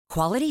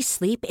Quality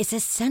sleep is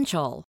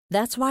essential.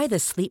 That's why the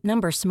Sleep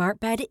Number Smart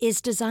Bed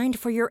is designed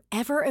for your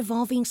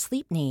ever-evolving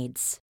sleep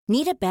needs.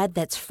 Need a bed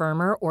that's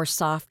firmer or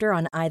softer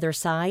on either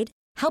side?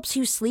 Helps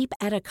you sleep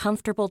at a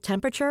comfortable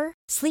temperature?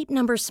 Sleep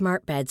Number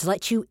Smart Beds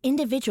let you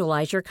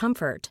individualize your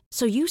comfort,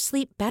 so you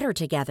sleep better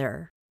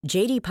together.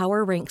 J.D.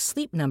 Power ranks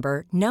Sleep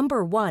Number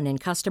number 1 in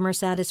customer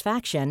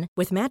satisfaction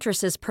with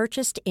mattresses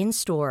purchased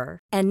in-store.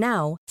 And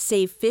now,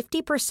 save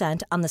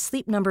 50% on the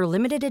Sleep Number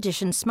Limited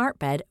Edition Smart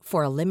Bed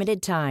for a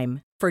limited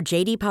time. For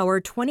J.D. Power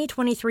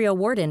 2023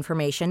 award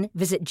information,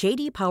 visit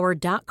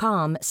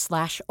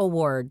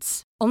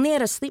jdpower.com/awards. Only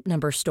at a Sleep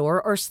Number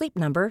store or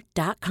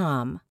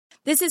sleepnumber.com.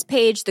 This is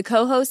Paige, the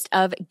co-host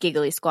of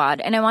Giggly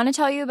Squad, and I want to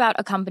tell you about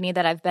a company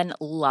that I've been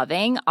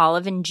loving,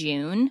 Olive &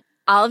 June.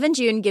 Olive &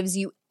 June gives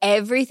you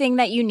everything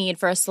that you need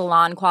for a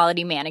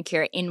salon-quality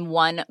manicure in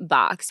one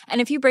box. And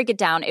if you break it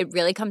down, it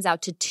really comes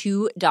out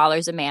to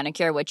 $2 a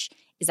manicure, which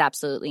is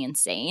absolutely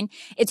insane.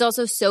 It's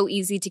also so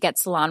easy to get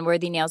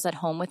salon-worthy nails at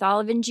home with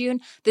Olive & June.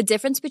 The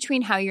difference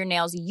between how your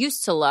nails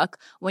used to look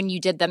when you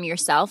did them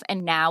yourself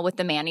and now with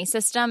the Mani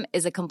system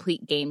is a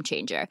complete game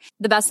changer.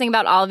 The best thing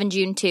about Olive &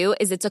 June, too,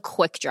 is it's a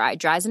quick dry.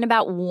 Dries in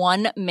about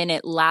 1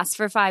 minute, lasts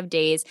for 5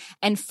 days,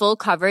 and full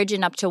coverage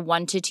in up to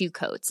 1 to 2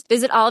 coats.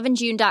 Visit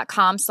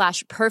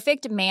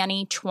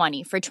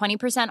oliveandjune.com/perfectmani20 for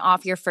 20%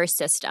 off your first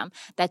system.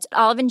 That's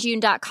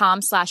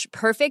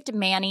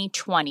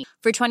oliveandjune.com/perfectmani20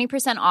 for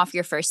 20% off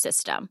your first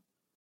system.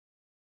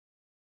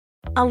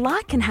 A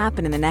lot can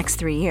happen in the next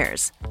 3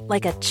 years.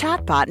 Like a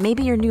chatbot may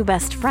be your new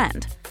best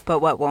friend. But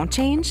what won't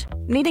change?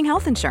 Needing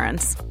health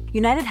insurance.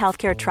 United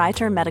Healthcare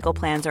Tri-Term Medical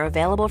Plans are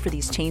available for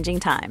these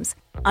changing times.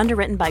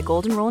 Underwritten by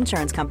Golden Rule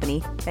Insurance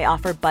Company, they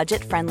offer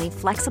budget-friendly,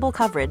 flexible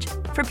coverage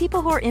for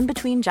people who are in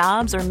between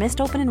jobs or missed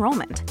open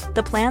enrollment.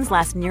 The plans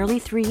last nearly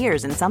 3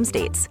 years in some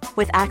states,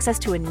 with access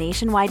to a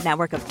nationwide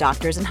network of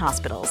doctors and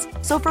hospitals.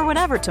 So for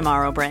whatever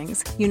tomorrow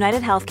brings,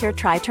 United Healthcare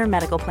Tri-Term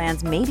Medical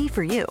Plans may be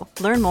for you.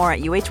 Learn more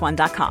at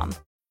uh1.com.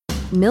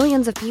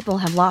 Millions of people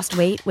have lost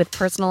weight with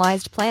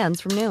personalized plans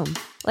from Noom.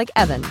 Like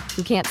Evan,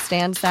 who can't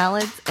stand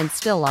salads and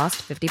still lost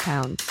 50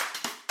 pounds.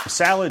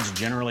 Salads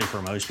generally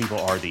for most people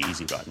are the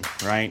easy button,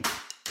 right?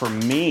 For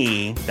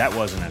me, that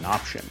wasn't an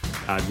option.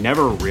 I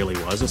never really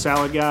was a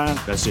salad guy.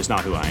 That's just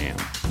not who I am.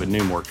 But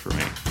Noom worked for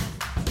me.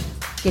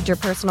 Get your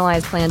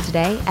personalized plan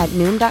today at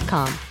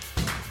Noom.com.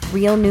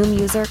 Real Noom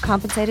user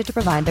compensated to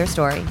provide their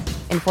story.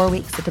 In 4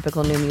 weeks, the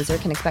typical Noom user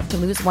can expect to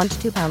lose 1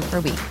 to 2 pounds per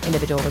week.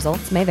 Individual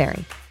results may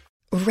vary.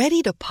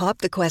 Ready to pop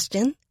the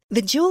question?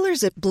 The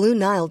jewelers at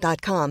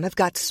BlueNile.com have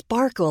got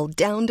sparkle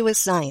down to a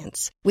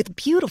science with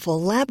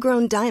beautiful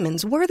lab-grown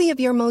diamonds worthy of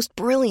your most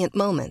brilliant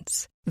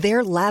moments.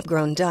 Their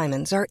lab-grown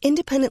diamonds are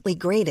independently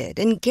graded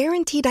and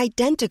guaranteed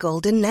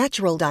identical to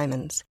natural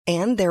diamonds,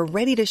 and they're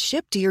ready to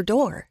ship to your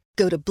door.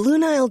 Go to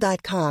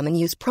BlueNile.com and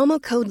use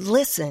promo code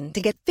LISTEN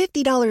to get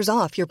 $50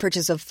 off your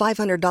purchase of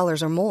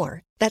 $500 or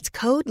more. That's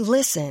code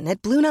LISTEN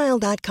at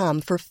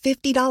BlueNile.com for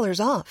 $50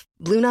 off.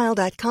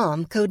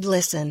 BlueNile.com, code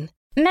LISTEN.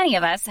 Many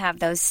of us have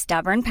those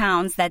stubborn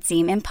pounds that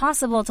seem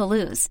impossible to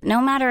lose,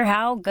 no matter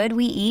how good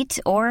we eat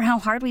or how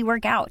hard we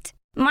work out.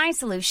 My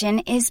solution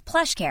is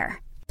PlushCare.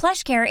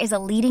 PlushCare is a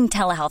leading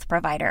telehealth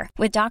provider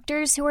with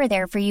doctors who are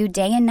there for you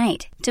day and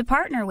night to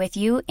partner with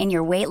you in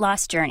your weight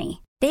loss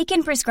journey. They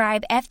can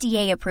prescribe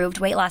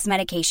FDA-approved weight loss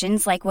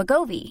medications like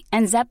Wegovy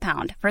and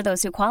Zepbound for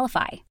those who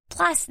qualify.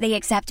 Plus, they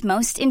accept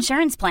most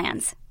insurance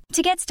plans.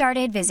 To get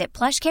started, visit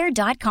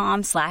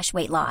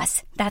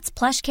plushcare.com/weightloss. That's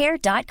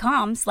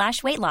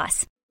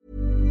plushcare.com/weightloss.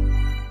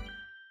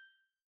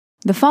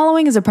 The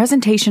following is a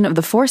presentation of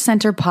the Force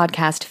Center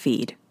podcast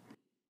feed.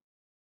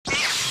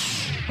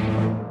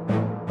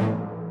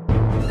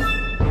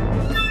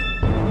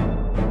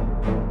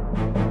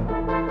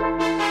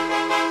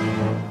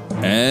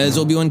 As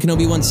Obi-Wan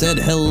Kenobi once said,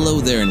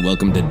 hello there and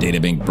welcome to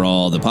Databank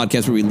Brawl, the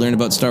podcast where we learn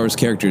about Star Wars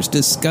characters,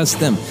 discuss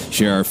them,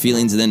 share our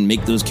feelings, and then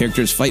make those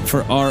characters fight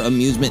for our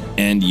amusement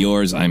and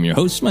yours. I'm your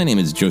host. My name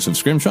is Joseph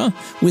Scrimshaw.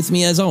 With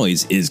me, as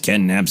always, is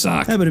Ken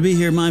Knapsack. Happy to be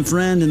here, my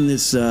friend, in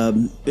this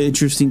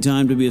interesting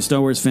time to be a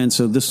Star Wars fan,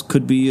 so this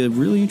could be a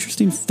really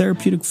interesting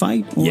therapeutic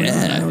fight. Or,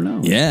 I don't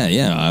know.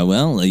 Yeah.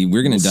 Well,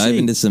 we're going to dive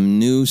into some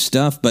new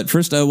stuff, but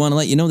first I want to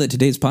let you know that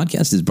today's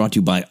podcast is brought to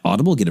you by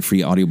Audible. Get a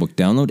free audiobook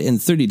download and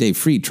 30-day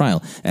free trial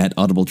at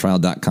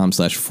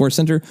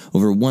audibletrial.com/forcecenter.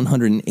 Over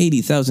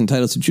 180,000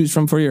 titles to choose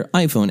from for your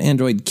iPhone,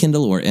 Android,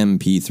 Kindle, or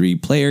MP3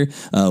 player.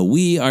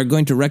 We are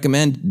going to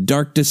recommend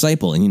Dark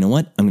Disciple. And you know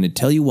what? I'm going to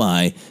tell you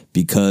why.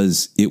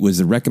 Because it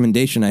was a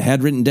recommendation I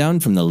had written down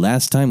from the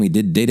last time we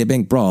did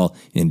Databank Brawl.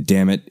 And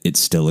damn it, it's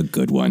still a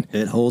good one.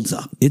 It holds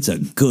up. It's a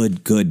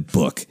good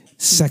book.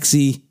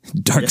 Sexy,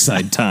 dark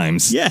side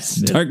times. Yes.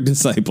 Dark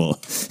Disciple.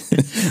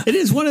 It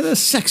is one of the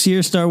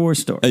sexier Star Wars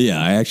stories.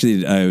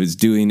 I was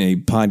doing a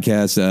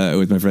podcast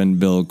with my friend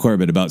Bill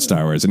Corbett about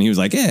Star Wars, and he was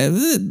like,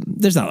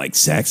 there's not like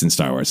sex in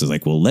Star Wars. I was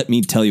like, well, let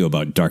me tell you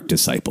about Dark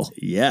Disciple.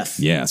 Yes.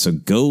 Yeah, so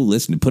go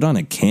listen, put on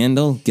a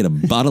candle, get a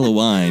bottle of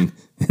wine,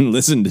 and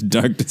listen to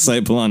Dark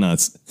Disciple on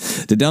Us.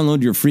 To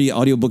download your free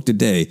audiobook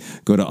today,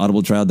 go to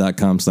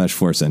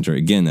audibletrial.com/4center.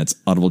 Again, that's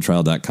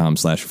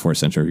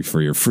audibletrial.com/4center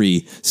for your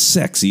free,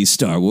 sexy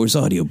Star Wars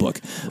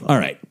audiobook. All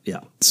right.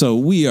 Yeah. So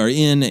we are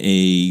in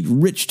a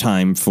rich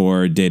time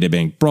for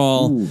Databank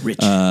Brawl. Ooh, rich.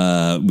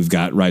 We've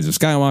got Rise of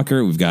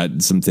Skywalker. We've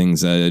got some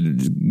things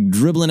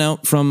dribbling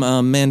out from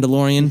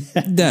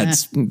Mandalorian.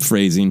 That's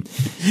phrasing.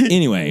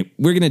 Anyway,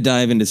 we're going to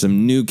dive into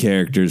some new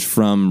characters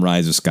from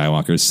Rise of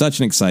Skywalker. Such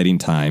an exciting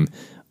time.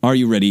 Are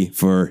you ready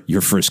for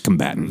your first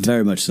combatant?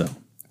 Very much so.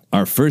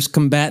 Our first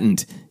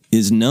combatant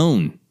is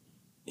known.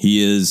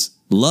 He is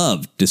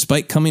loved,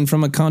 despite coming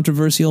from a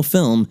controversial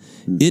film.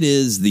 It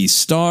is the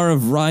star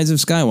of Rise of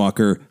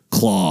Skywalker,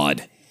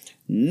 Claude.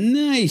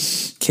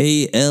 Nice.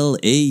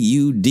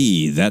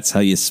 Klaud. That's how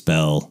you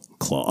spell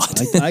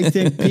Claude. I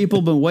think people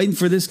have been waiting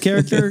for this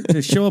character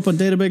to show up on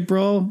Databank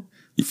Brawl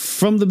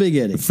from the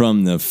beginning.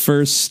 From the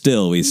first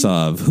still we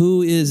saw of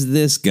who is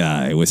this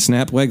guy with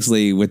Snap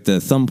Wexley with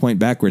the thumb point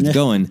backwards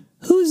going,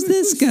 who's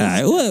this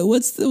guy?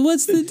 What's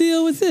the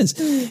deal with this?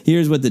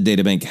 Here's what the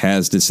Databank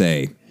has to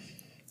say.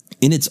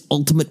 In its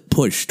ultimate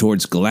push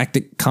towards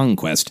galactic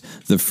conquest,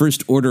 the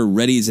First Order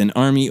readies an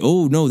army.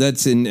 Oh no,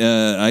 that's in.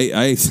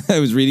 I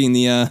was reading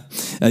a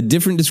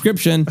different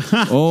description.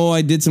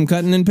 I did some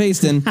cutting and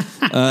pasting.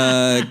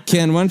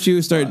 Ken, why don't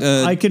you start?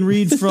 I can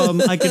read from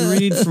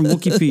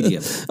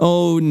Wikipedia.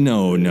 Oh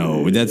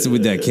no,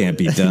 that can't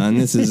be done.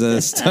 This is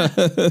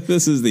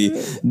this is the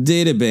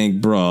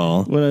Databank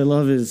Brawl. What I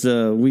love is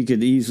we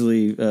could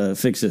easily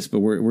fix this, but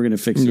we're going to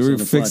fix this. We're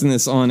fixing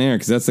this on air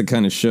because that's the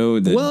kind of show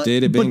that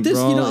Databank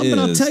Brawl is. But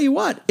I'll tell you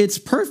what, it's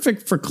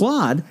perfect for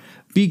Claude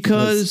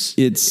because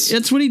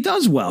it's what he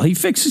does well. He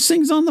fixes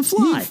things on the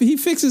fly. He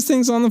fixes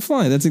things on the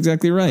fly. That's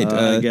exactly right.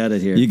 I got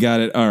it here. You got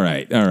it. All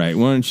right. Why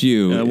don't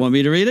you... want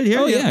me to read it here?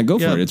 Oh, yeah, go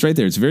for it. It's right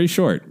there. It's very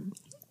short.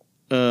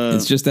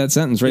 It's just that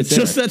sentence right there.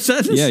 Just that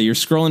sentence? Yeah, you're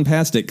scrolling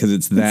past it because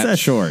it's that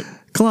short.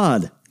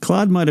 Claude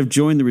might have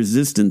joined the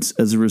resistance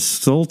as a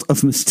result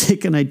of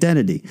mistaken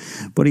identity,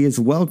 but he is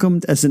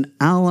welcomed as an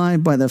ally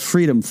by the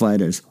freedom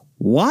fighters.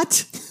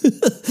 What?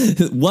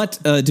 What,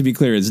 to be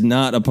clear, is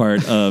not a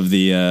part of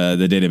the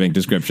Databank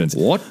descriptions.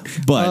 What?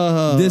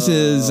 But this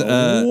is...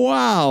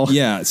 wow.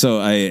 Yeah, so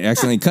I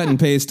accidentally cut and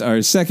paste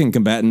our second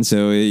combatant,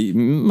 so you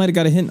might have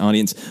got a hint,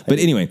 audience. But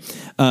anyway,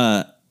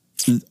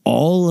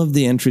 all of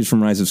the entries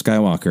from Rise of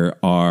Skywalker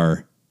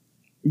are...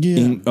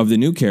 of the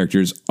new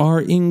characters are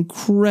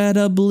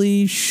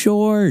incredibly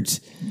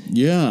short.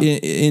 Yeah.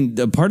 And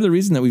part of the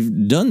reason that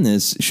we've done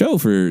this show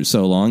for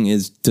so long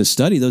is to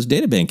study those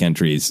databank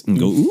entries and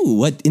go, ooh,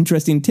 what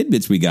interesting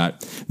tidbits we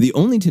got. The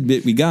only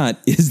tidbit we got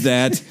is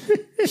that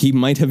he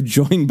might have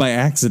joined by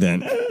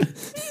accident.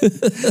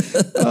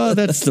 Oh,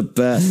 that's the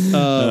best.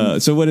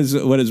 So what is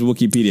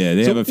Wikipedia?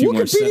 They have a few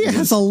more sentences. Wikipedia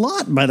has a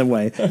lot, by the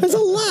way. Has a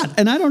lot.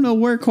 And I don't know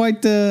where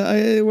quite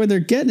where they're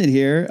getting it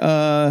here.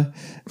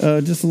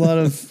 Just a lot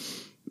of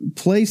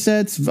play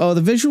sets. Oh,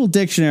 the visual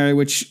dictionary,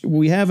 which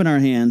we have in our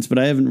hands, but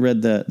I haven't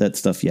read that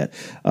stuff yet.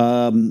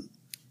 There's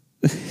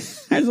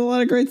a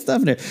lot of great stuff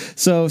in there.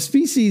 So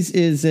species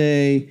is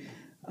a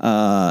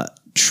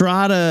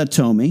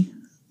Trodatome.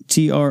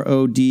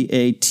 Trodatome,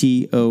 a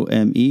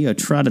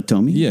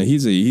Trodatome. Yeah,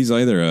 he's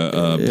either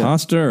a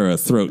pasta or a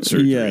throat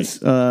surgery. Yes.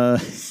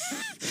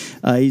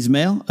 He's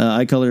male,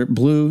 eye color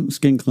blue,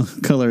 skin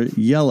color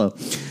yellow.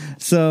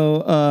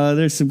 So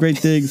there's some great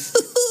things.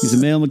 He's a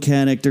male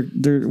mechanic.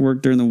 They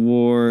worked during the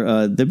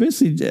war. They're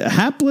basically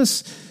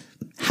hapless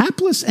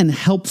and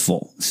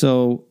helpful.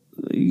 So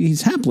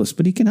he's hapless,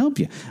 but he can help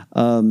you.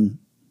 But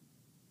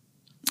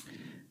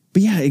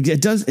yeah,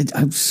 it does.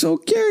 I'm so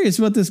curious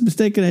about this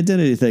mistaken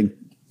identity thing.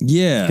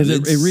 Yeah, because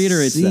it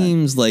reiterates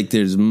seems like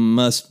there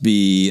must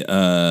be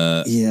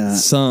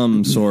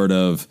some sort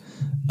of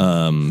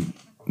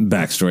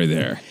backstory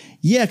there.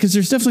 Yeah, because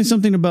there's definitely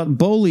something about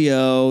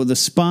Bolio, the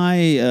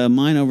spy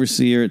mine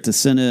overseer at the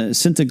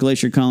Cinta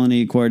Glacier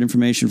colony, acquired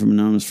information from an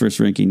anonymous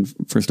first-ranking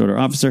First Order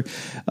officer.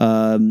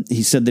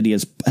 He said that he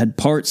had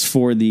parts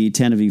for the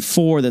Tantive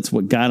 4. That's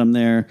what got him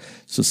there.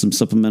 So some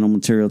supplemental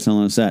material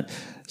telling us that.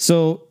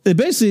 So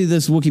basically,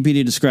 this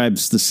Wikipedia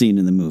describes the scene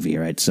in the movie,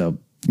 right? So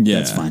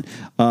that's fine.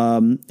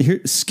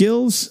 Here,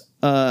 skills.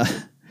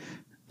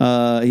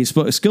 He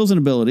spoke skills and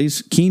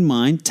abilities, keen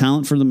mind,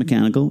 talent for the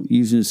mechanical,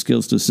 using his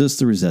skills to assist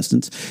the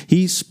resistance.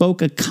 He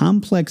spoke a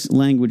complex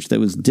language that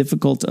was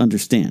difficult to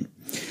understand.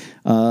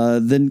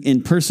 Then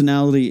in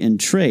personality and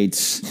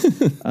traits,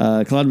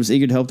 Claude was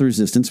eager to help the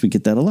resistance. We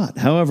get that a lot.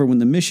 However, when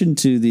the mission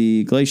to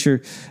the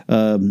glacier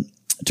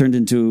turned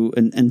into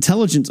an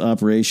intelligence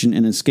operation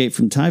and escape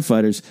from TIE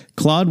fighters,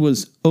 Claude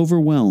was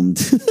overwhelmed.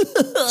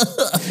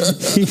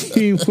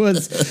 He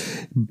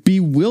was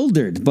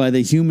bewildered by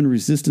the human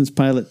resistance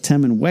pilot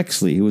Temmin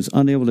Wexley, who was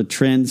unable to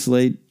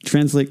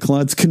translate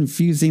Claude's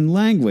confusing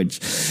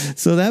language.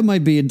 So that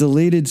might be a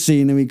deleted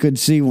scene that we could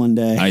see one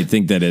day. I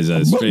think that is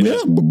a straight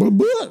up.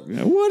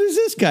 What is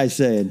this guy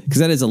saying? Because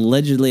that is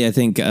allegedly, I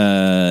think,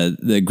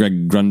 the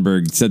Greg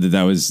Grunberg said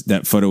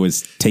that photo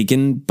was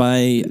taken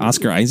by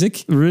Oscar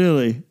Isaac.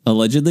 Really?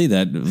 Allegedly,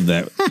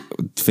 that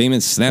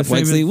famous Snap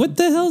White Sleeve. What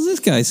the hell is this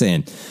guy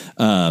saying?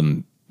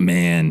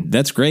 Man,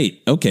 that's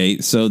great. Okay,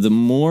 so the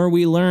more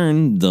we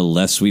learn, the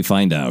less we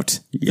find out.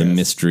 The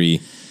mystery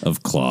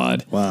of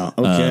Claude. Wow,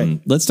 okay.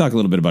 Let's talk a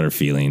little bit about her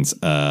feelings.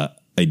 I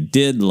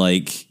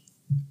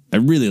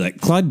really like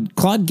Claude.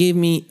 Claude gave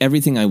me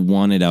everything I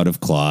wanted out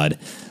of Claude.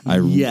 I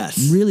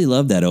really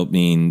love that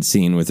opening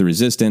scene with the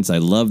Resistance. I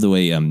love the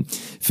way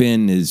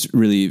Finn is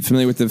really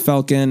familiar with the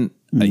Falcon.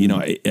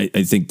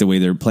 I think the way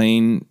they're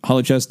playing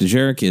Holochess to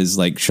Jarek is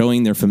like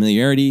showing their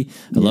familiarity.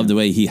 I love the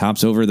way he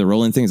hops over the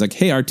rolling things like,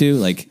 hey, R2,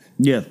 like,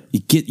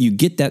 you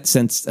get that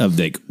sense of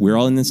like, we're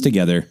all in this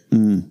together.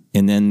 And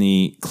then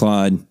the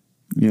Claude,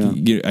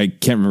 I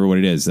can't remember what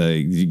it is.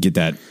 You get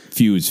that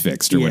fuse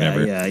fixed or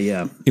whatever.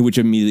 Yeah. Which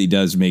immediately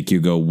does make you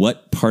go,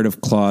 what part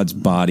of Claude's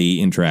body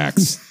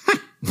interacts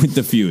with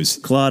the fuse?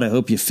 Claude, I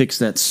hope you fix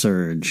that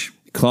surge.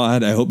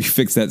 Claude, I hope you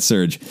fix that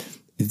surge.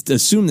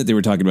 Assume that they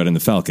were talking about in the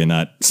Falcon,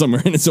 not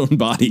somewhere in its own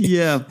body.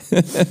 Yeah.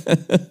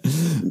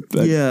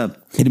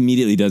 It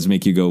immediately does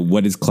make you go,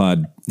 what is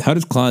Claude? How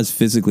does Claude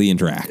physically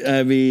interact?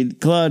 I mean,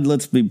 Claude,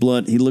 let's be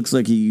blunt. He looks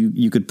like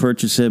you could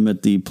purchase him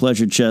at the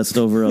Pleasure Chest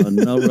over on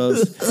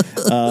Melrose.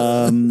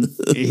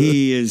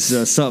 He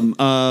is something.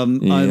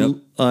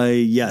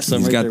 Yes,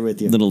 I'm right there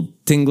with you. Little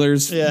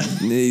tinglers. Yeah.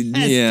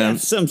 Yeah.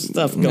 Some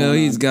stuff going on. No,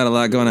 he's got a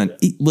lot going on.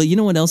 Well, you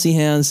know what else he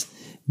has?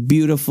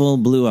 Beautiful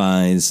blue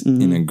eyes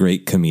and a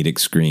great comedic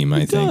scream,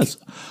 I think.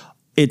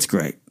 It's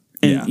great.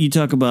 And you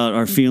talk about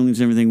our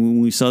feelings and everything. When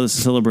we saw this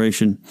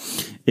celebration,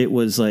 it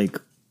was like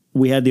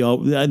we had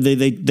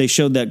they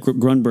showed that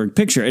Grunberg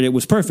picture, and it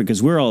was perfect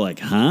because we're all like,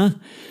 huh?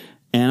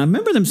 And I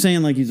remember them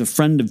saying like he's a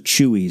friend of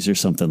Chewie's or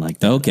something like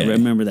that. Okay. I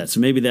remember that. So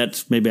maybe I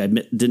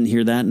didn't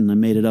hear that and I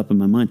made it up in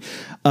my mind.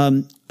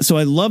 So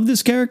I love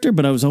this character,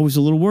 but I was always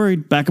a little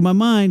worried back in my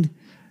mind,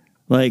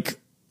 like,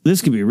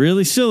 this could be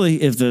really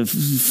silly if the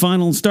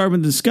final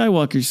installment of the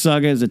Skywalker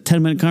saga is a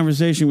 10-minute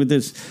conversation with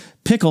this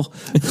pickle.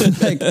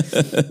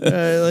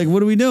 like,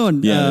 what are we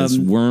doing? Yeah, this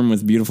worm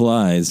with beautiful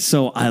eyes.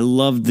 So I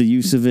loved the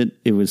use of it.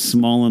 It was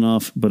small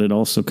enough, but it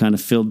also kind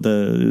of filled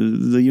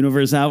the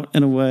universe out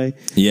in a way.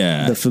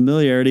 Yeah. The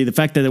familiarity, the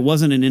fact that it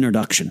wasn't an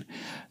introduction.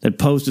 That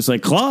Post is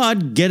like,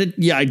 Claude, get it.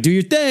 Yeah, do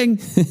your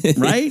thing.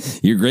 Right?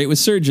 You're great with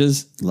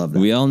surges. Love that.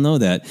 We all know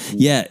that.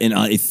 Yeah, and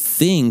I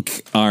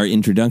think our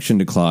introduction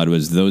to Claude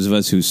was those of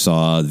us who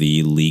saw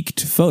the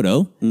leaked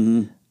photo.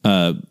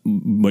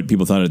 What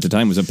people thought at the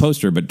time was a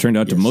poster, but turned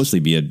out to mostly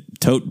be a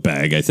tote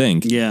bag, I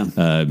think. Yeah.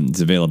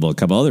 It's available a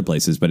couple other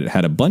places, but it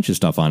had a bunch of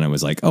stuff on it. It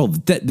was like, oh,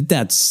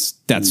 that's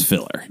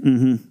filler.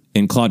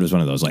 And Claude was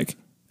one of those like,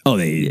 oh,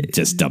 they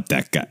just dumped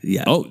that guy.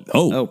 Yeah.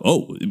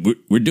 Oh,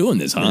 we're doing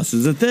this, huh? This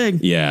is a thing.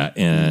 Yeah,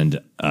 and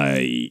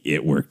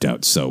it worked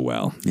out so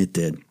well. It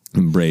did.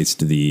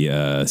 Embraced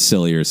the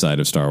sillier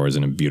side of Star Wars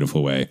in a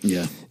beautiful way.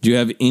 Yeah. Do you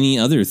have any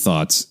other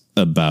thoughts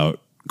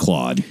about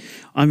Claude?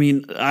 I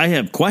mean, I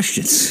have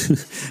questions.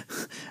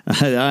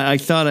 I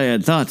thought I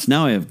had thoughts.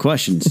 Now I have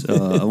questions.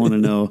 I want to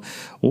know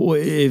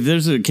if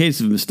there's a case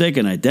of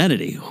mistaken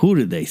identity, who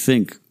did they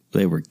think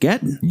they were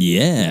getting?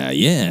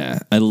 Yeah.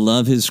 I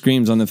love his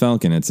screams on the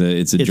Falcon. It's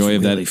a joy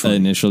of really that funny.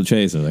 initial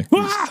chase. I'm like,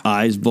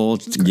 eyes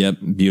bulged. Yep,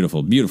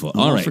 beautiful.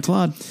 All right. For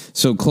Claude.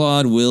 So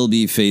Claude will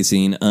be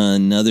facing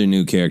another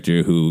new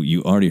character who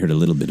you already heard a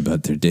little bit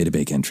about their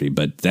database entry,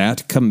 but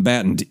that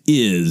combatant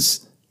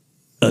is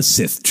a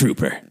Sith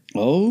trooper.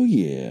 Oh,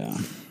 yeah.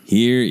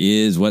 Here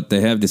is what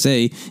they have to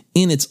say.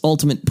 In its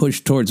ultimate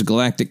push towards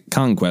galactic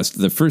conquest,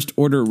 the First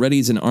Order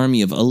readies an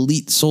army of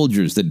elite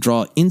soldiers that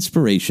draw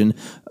inspiration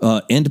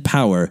and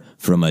power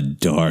from a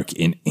dark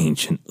and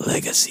ancient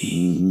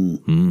legacy.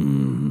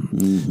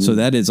 So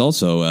that is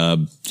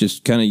also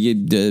just kind of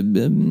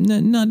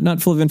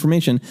not full of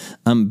information.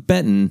 I'm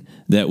betting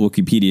that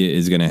Wikipedia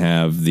is going to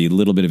have the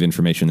little bit of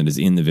information that is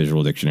in the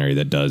visual dictionary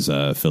that does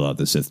fill out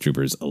the Sith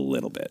troopers a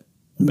little bit.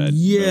 But,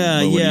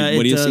 yeah.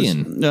 What are you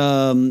seeing?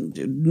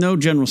 No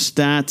general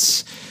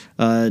stats.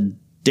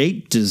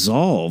 Date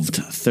dissolved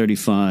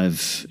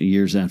 35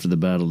 years after the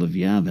Battle of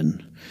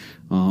Yavin.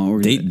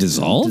 Date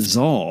dissolved?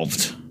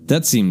 Dissolved.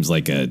 That seems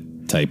like a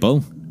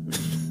typo.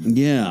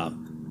 Yeah.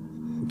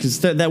 Because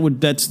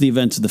that's the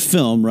events of the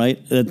film,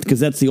 right? Because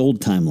that's the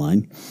old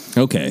timeline.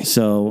 Okay.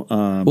 So,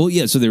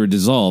 so they were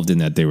dissolved in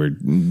that they were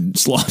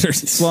slaughtered.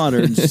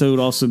 So it would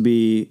also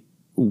be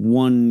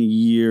 1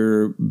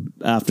 year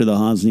after the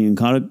Hosnian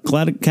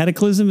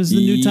Cataclysm is the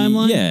new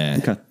timeline? Yeah.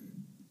 Okay.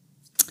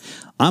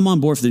 I'm on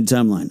board for the new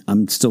timeline.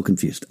 I'm still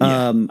confused.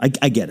 Yeah.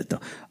 I get it, though.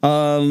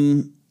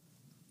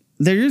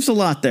 There's a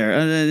lot there.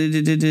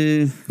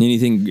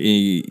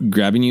 Anything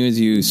grabbing you as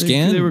you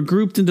scan? They were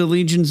grouped into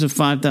legions of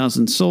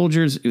 5,000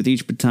 soldiers, with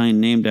each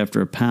battalion named after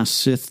a past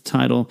Sith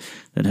title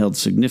that held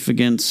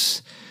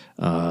significance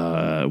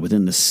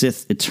within the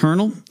Sith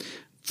Eternal.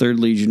 3rd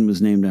Legion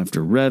was named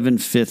after Revan.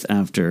 5th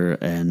after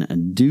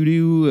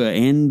Andidu.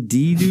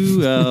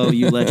 Oh,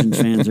 you Legend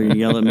fans are going to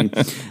yell at me.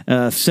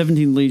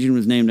 17th Legion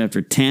was named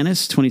after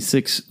Tanis.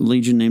 26th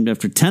Legion named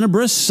after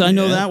Tenebris. I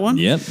know that one.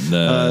 Yep.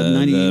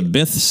 The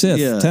Bith Sith,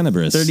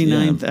 Tenebris.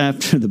 39th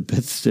after the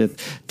Bith Sith.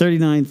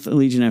 39th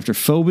Legion after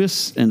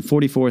Phobos. And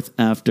 44th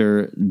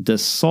after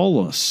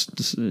Desolos.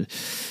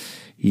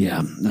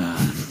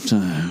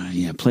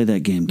 Play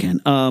that game,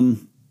 Ken.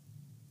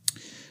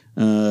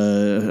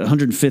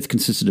 105th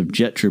consisted of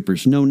jet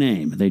troopers, no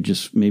name.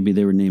 Maybe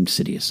they were named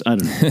Sidious. I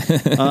don't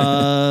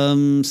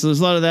know. So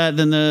there's a lot of that.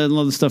 Then a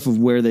lot of the stuff of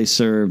where they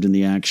served in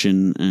the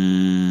action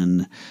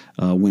and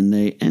when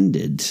they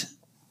ended.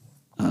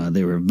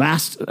 They were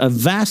a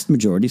vast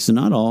majority, so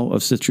not all,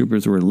 of Sith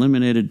troopers were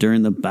eliminated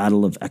during the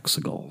Battle of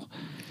Exegol.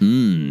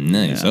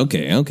 Nice. Yeah.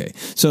 Okay.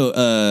 So,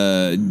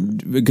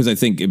 because I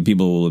think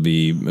people will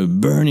be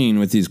burning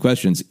with these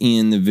questions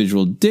in the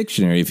visual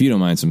dictionary, if you don't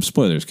mind some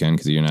spoilers, Ken,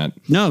 because you're not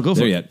go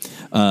for there yet.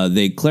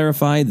 They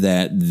clarify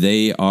that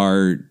they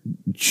are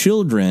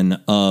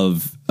children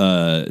of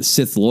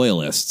Sith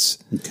loyalists.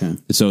 Okay.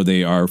 So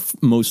they are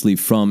mostly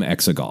from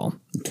Exegol.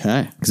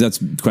 Okay. Because that's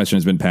the question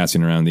that's been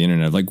passing around the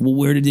internet. Like, well,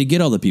 where did they get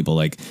all the people?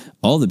 Like,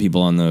 all the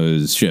people on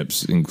those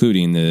ships,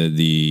 including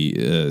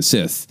the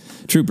Sith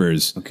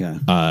troopers. Okay.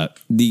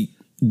 The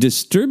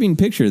disturbing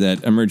picture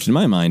that emerged in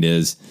my mind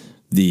is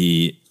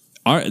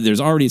there's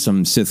already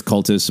some Sith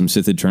cultists, some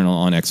Sith Eternal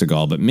on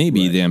Exegol, but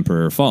maybe the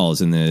Emperor falls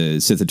and the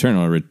Sith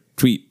Eternal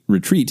retreat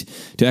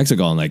to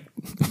Exegol and like,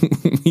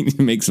 we need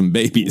to make some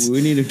babies.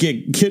 We need to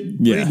get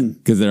breeding.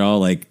 Because they're all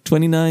like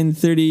 29,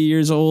 30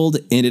 years old.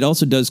 And it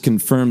also does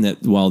confirm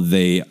that while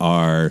they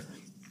are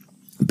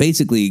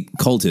basically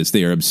cultists,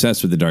 they are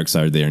obsessed with the dark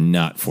side. They are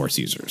not Force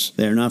users.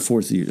 They're not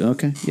Force users.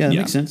 Okay. Yeah, that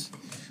makes sense.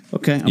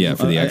 Okay.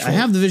 For the actual I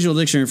have the visual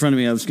dictionary in front of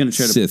me. I was going to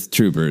try to Sith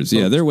troopers.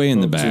 Yeah, they're way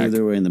in the back.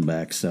 They're way in the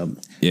back. So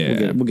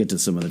we'll get to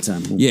some other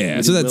time.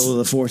 So that's Will of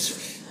the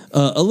Force.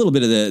 A little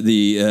bit of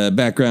the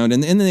background,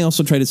 and then they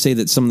also try to say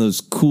that some of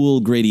those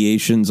cool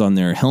gradations on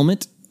their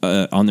helmets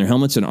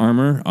and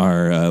armor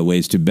are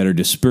ways to better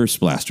disperse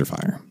blaster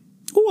fire.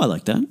 Oh, I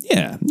like that.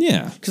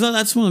 Yeah. Because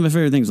that's one of my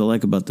favorite things I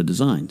like about the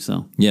design.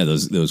 So yeah,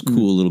 those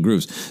cool little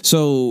grooves.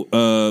 So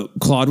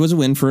Claude was a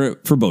win for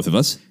both of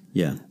us.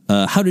 Yeah.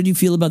 How did you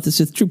feel about the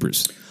Sith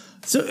troopers?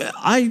 So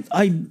I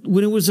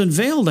when it was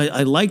unveiled,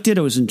 I liked it.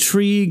 I was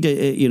intrigued.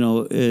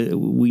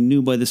 We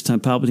knew by this time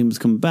Palpatine was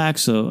coming back,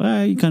 so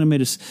he kind of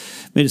made us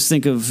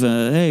think of,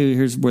 hey,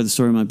 here's where the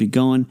story might be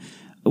going.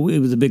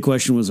 The big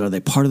question was, are they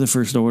part of the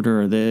First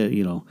Order? Are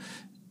they,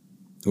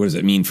 what does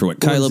it mean for what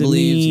Kylo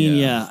believes?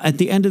 Yeah. At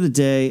the end of the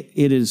day,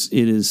 it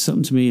is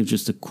something to me of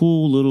just a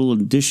cool little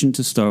addition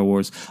to Star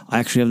Wars. I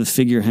actually have the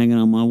figure hanging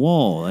on my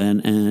wall,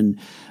 and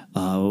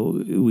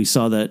we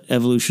saw that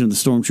evolution of the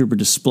Stormtrooper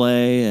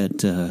display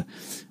at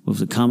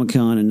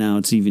Comic-Con, and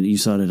now you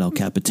saw it at El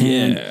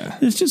Capitan. Yeah.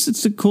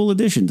 It's a cool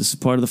addition. This is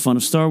part of the fun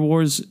of Star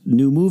Wars.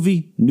 New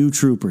movie, new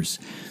troopers.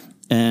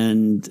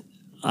 And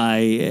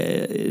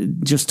I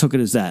just took it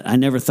as that. I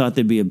never thought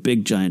there'd be a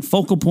big giant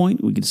focal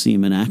point. We could see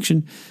him in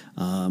action.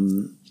 I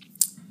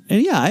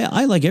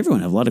like everyone.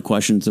 I have a lot of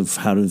questions of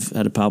how to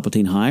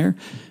Palpatine hire.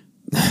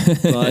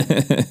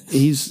 But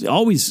he's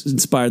always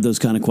inspired those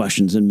kind of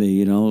questions in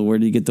me. Where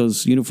did he get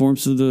those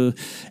uniforms to the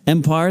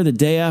Empire the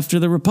day after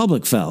the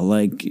Republic fell?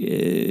 Like,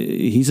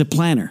 he's a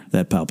planner,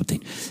 that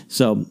Palpatine.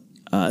 So,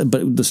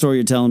 but the story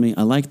you're telling me,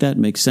 I like that.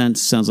 Makes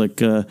sense. Sounds like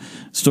a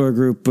story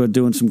group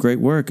doing some great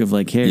work of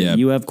like, hey,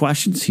 you have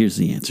questions? Here's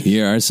the answers.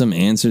 Here are some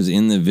answers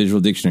in the visual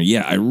dictionary.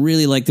 Yeah, I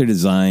really like their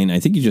design. I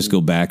think you just go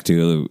back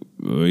to,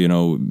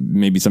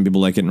 maybe some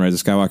people like it in Rise of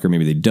Skywalker,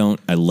 maybe they don't.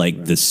 I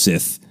like the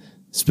Sith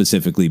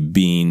specifically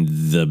being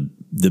the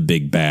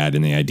big bad,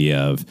 and the idea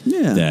of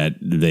that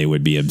they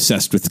would be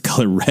obsessed with the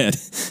color red.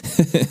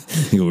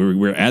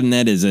 We're adding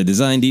that as a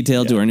design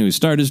detail to our new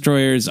Star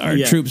Destroyers. Our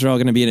troops are all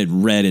going to be in it.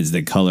 Red is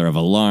the color of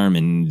alarm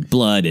and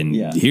blood, and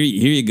here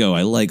you go.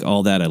 I like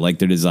all that. I like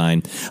their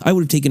design. I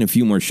would have taken a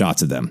few more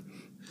shots of them.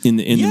 In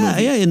the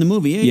movie. In the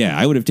movie. Yeah,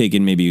 I would have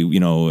taken maybe,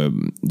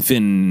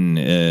 Finn,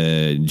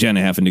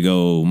 Jenna having to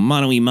go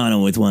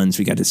mano-y-mano with one, so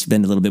we got to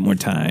spend a little bit more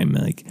time.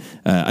 Like,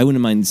 I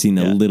wouldn't mind seeing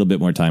a little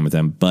bit more time with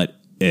them, but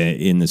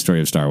in the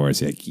story of Star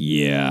Wars,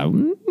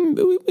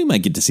 we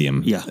might get to see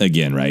him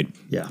again, right?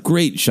 Yeah.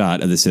 Great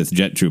shot of the Sith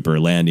jet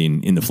trooper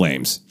landing in the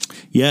flames.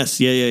 Yes,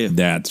 yeah.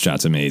 That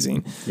shot's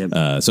amazing. Yep.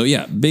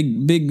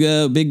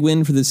 Big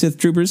win for the Sith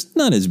troopers.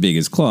 Not as big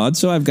as Claude,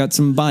 so I've got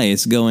some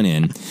bias going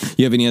in.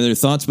 You have any other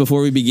thoughts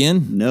before we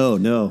begin?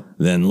 No.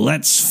 Then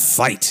let's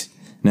fight.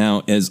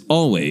 Now, as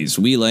always,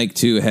 we like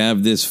to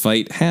have this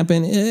fight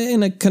happen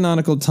in a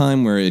canonical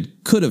time where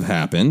it could have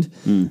happened.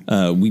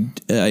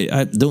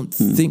 I don't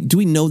think... Do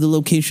we know the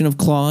location of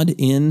Claude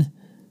in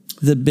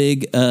the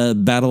big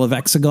Battle of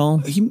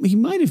Exegol? He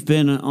might have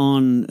been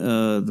on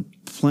the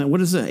planet.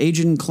 What is it?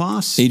 Agent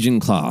Kloss?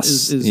 Agent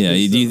Kloss. Do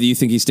you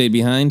think he stayed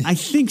behind? I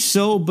think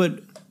so, but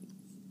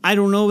I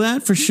don't know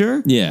that for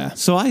sure. Yeah.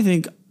 So I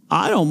think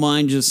I don't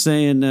mind just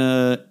saying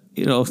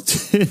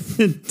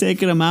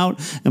taking him out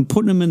and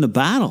putting him in the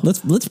battle. Let's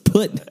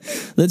put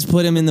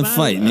him in the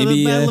fight.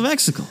 Maybe the Battle of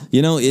Exegol.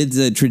 It's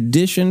a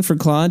tradition for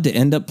Claude to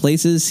end up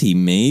places he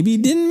maybe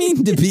didn't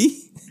mean to be.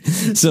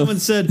 Someone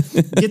said,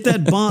 "Get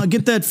that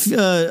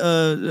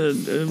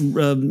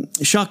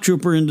shock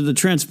trooper into the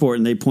transport,"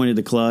 and they pointed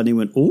to Claude, and he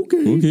went, "Okay."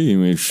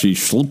 Okay, she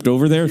slooped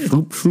over there,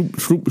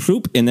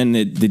 swoop, and then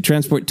the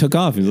transport took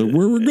off. He's like,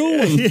 "Where we're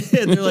going?"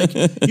 Yeah, they're like,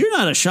 "You're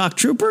not a shock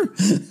trooper."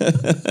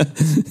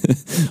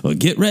 Well,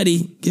 get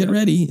ready.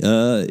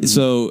 I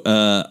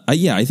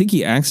think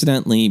he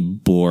accidentally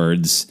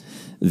boards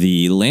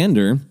the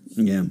lander.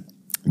 Yeah.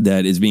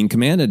 That is being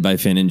commanded by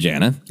Finn and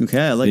Janna. Okay,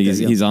 I like that.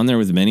 Yeah. He's on there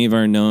with many of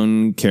our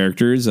known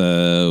characters,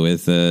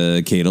 with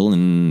Cadel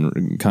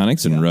and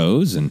Connix and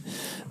Rose,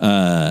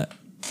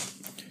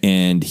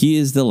 and he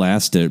is the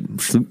last to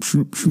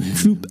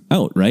shoop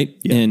out, right?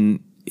 Yeah. And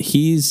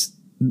he's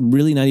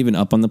really not even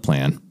up on the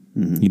plan.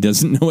 Mm-hmm. He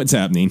doesn't know what's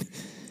happening.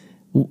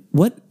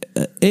 What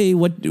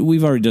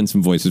we've already done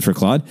some voices for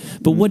Claude,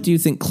 but what do you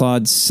think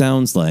Claude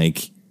sounds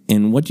like,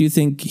 and what do you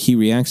think he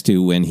reacts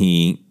to when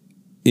he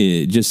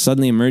just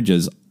suddenly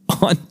emerges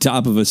on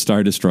top of a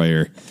Star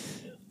Destroyer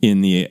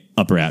in the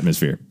upper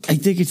atmosphere? I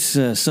think it's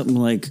something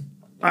like,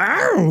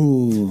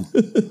 "Ow!"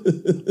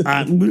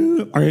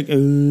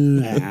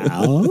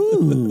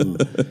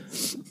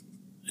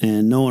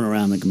 And no one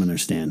around them can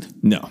understand.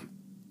 No.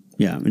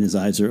 Yeah, and his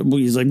eyes are,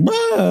 he's like,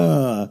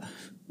 "Bah!"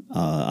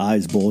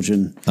 Eyes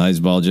bulging,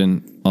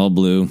 all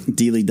blue.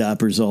 Dealy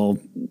Doppers all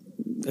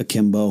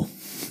akimbo.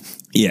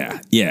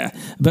 Yeah.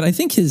 But I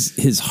think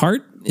his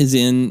heart is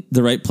in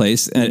the right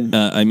place.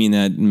 I mean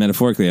that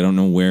metaphorically. I don't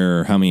know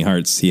where or how many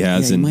hearts he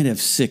has. He might have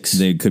 6.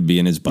 They could be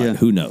in his butt. Yeah.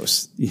 Who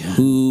knows? Yeah.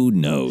 Who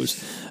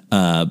knows?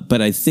 But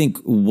I think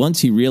once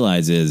he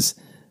realizes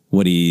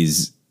what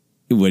he's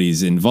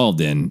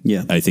involved in,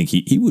 I think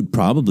he would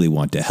probably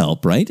want to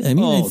help, right? I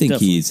mean, I think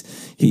definitely.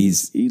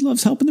 He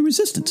loves helping the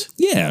resistance.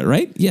 Yeah,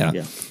 right?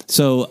 Yeah.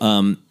 So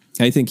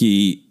I think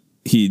he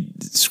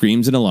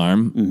screams an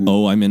alarm. Mm-hmm.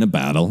 Oh, I'm in a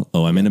battle.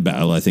 I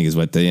think is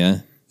what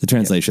the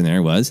translation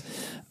there was.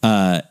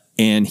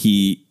 And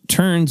he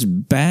turns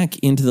back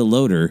into the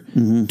loader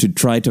to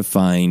try to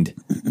find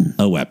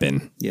a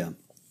weapon. Yeah.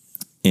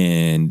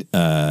 And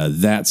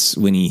that's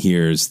when he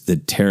hears the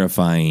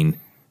terrifying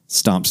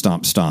stomp,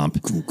 stomp, stomp.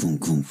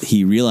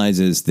 He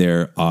realizes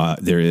there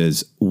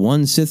is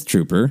one Sith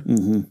trooper,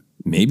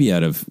 maybe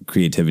out of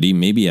creativity,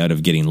 maybe out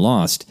of getting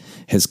lost,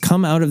 has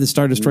come out of the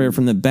Star Destroyer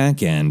from the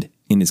back end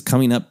and is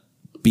coming up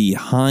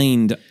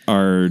behind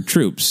our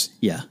troops.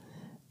 Yeah.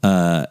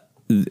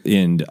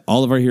 And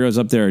all of our heroes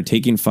up there are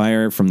taking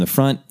fire from the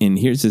front. And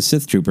here's the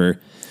Sith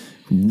trooper,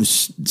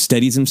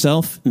 steadies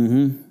himself.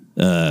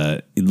 It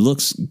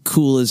looks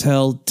cool as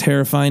hell,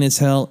 terrifying as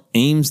hell,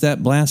 aims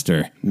that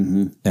blaster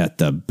at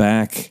the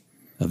back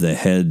of the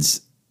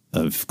heads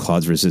of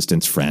Claude's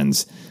resistance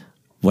friends.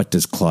 What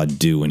does Claude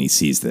do when he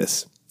sees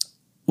this?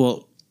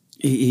 Well,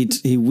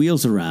 he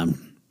wheels around.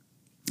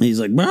 He's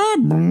like, bah,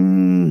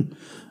 bah.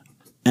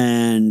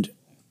 And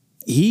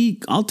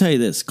I'll tell you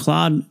this,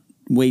 Claude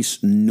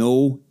wastes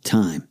no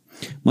time.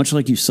 Much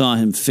like you saw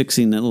him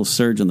fixing that little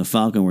surge on the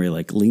Falcon where he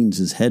leans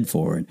his head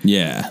forward.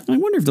 Yeah. I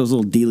wonder if those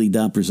little dealy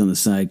doppers on the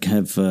side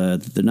have,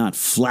 they're not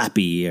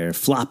flappy or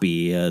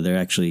floppy. They're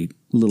actually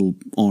little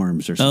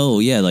arms or something. Oh,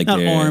 yeah.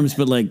 Not arms,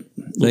 but they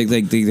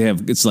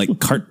have, it's like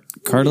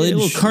cartilage. Yeah,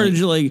 little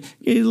cartilage,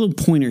 little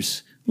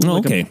pointers.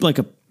 Okay.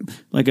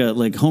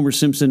 Like Homer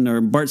Simpson or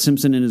Bart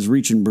Simpson in his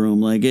reaching broom.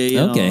 Wash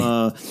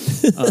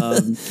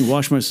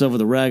myself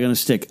with a rag on a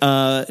stick.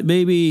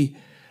 Maybe...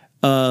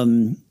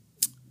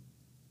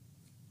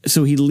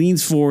 So he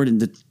leans forward,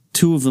 and the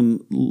two of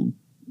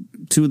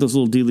those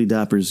little dealy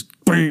doppers,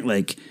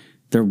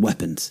 they're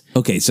weapons.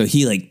 Okay, so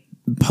he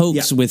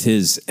pokes with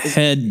his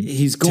head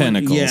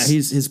tentacles. Yeah,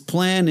 his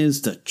plan is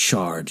to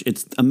charge.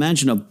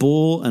 Imagine a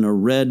bull and a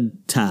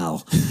red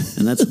towel,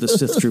 and that's what the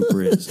Sith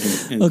trooper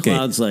is. And okay.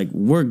 Claude's like,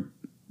 we're...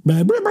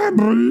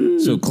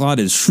 So Claude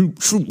is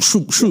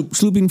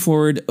swooping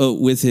forward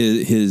with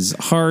his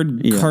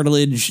hard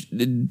cartilage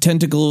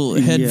tentacle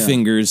head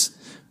fingers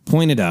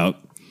pointed out,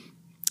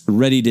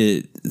 ready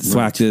to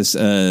thwack this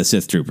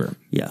Sith trooper.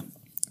 Yeah.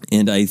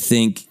 And I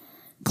think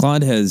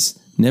Claude has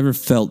never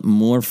felt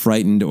more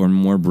frightened or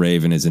more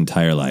brave in his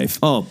entire life.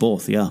 Oh,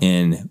 both, yeah.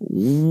 And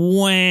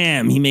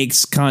wham, he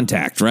makes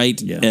contact,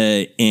 right?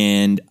 Yeah.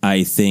 And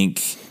I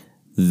think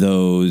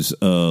those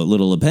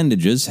little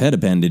head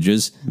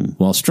appendages,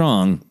 while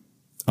strong,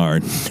 are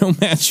no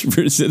match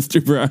for Sith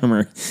trooper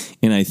armor.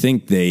 And I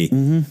think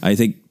I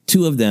think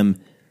two of them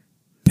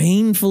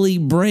painfully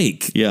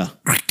break. Yeah.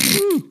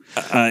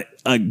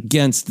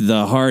 Against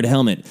the hard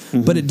helmet.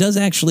 But it does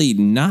actually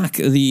knock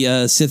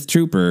the Sith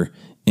trooper,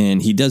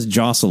 and he does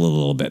jostle a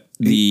little bit.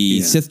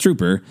 The Sith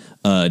trooper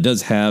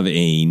does have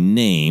a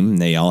name.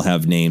 They all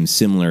have names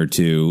similar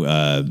to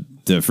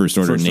the First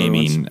Order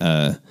naming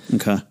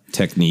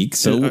technique.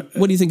 So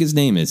what do you think his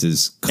name is?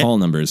 His call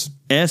numbers?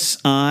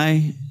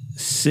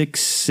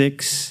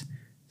 SI-66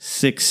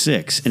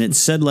 66, and it's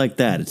said like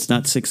that. It's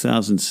not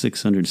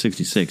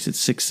 6,666. It's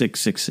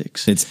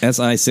 6666. It's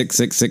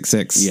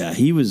SI6666. Yeah,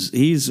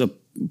 he's a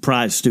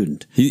prize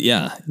student. He's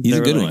a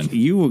good one.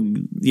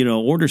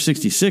 Order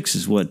 66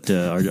 is what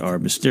our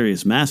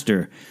mysterious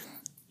master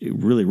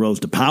really rose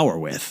to power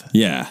with.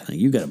 Yeah,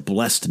 you got a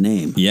blessed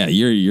name. Yeah,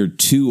 you're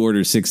 2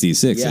 Order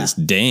 66s. Yeah.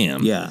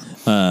 Damn. Yeah.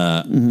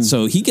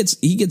 So he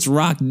gets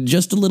rocked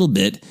just a little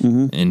bit,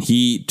 and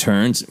he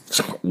turns.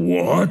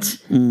 What?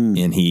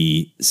 And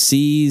he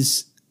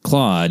sees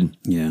Claude.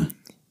 Yeah.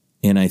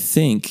 And I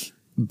think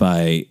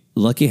by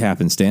lucky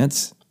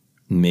happenstance,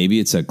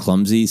 maybe it's a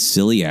clumsy,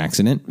 silly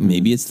accident.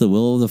 Maybe it's the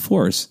will of the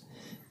Force.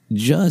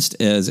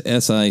 Just as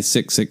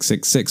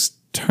SI6666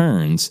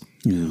 turns.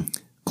 Yeah.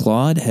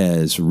 Claude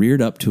has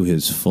reared up to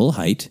his full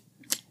height.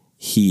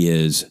 He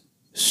is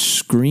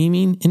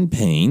screaming in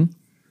pain,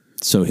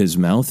 so his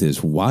mouth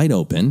is wide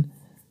open.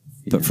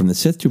 Yeah. But from the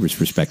Sith Trooper's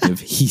perspective,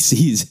 he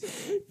sees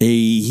a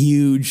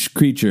huge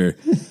creature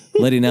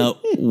letting out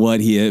what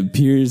he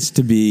appears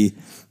to be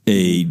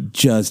a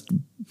just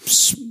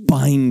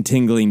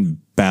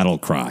spine-tingling battle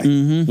cry.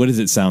 Mm-hmm. What does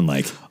it sound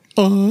like?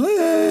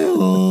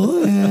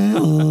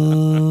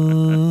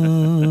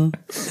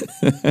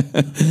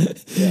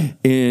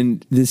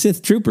 And the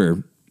Sith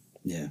Trooper,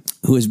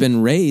 who has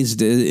been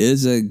raised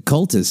as a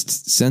cultist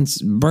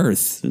since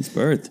birth,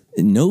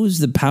 knows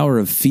the power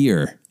of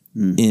fear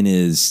and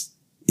is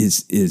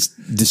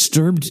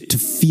disturbed to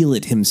feel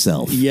it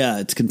himself. Yeah,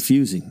 it's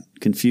confusing.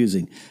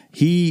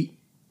 He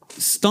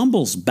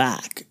stumbles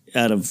back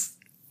out of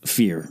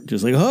fear,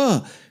 just like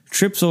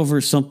trips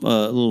over some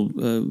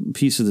little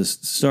piece of this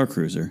Star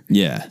Cruiser,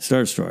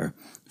 Star Destroyer,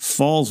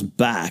 falls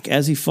back.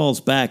 As he falls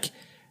back,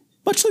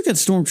 much like that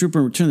stormtrooper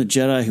in Return of the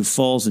Jedi who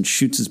falls and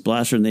shoots his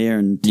blaster in the air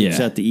and takes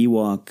out the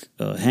Ewok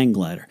hang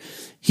glider,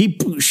 he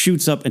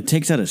shoots up and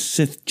takes out a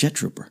Sith jet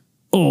trooper.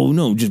 Oh,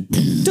 no, just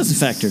doesn't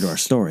factor into our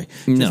story.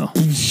 No.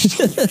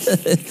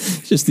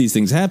 Just these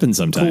things happen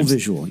sometimes. Cool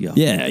visual,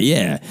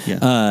 Yeah.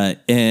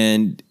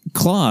 And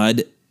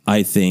Claude,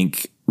 I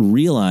think,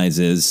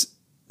 realizes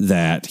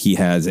that he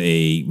has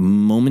a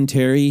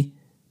momentary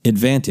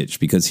advantage,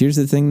 because here's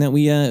the thing that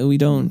we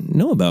don't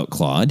know about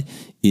Claude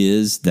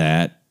is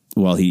that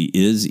while he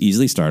is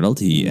easily startled,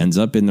 he ends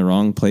up in the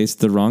wrong place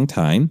at the wrong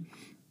time.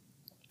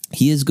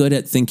 He is good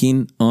at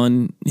thinking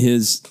on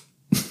his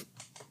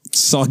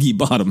soggy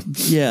bottom.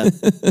 Yeah.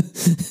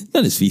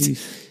 Not his feet.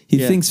 He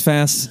thinks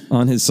fast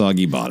on his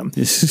soggy bottom.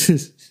 And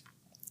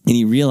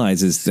he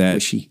realizes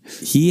that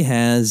he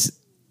has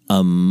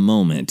a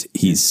moment.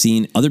 He's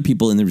seen other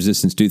people in the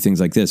Resistance do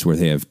things like this, where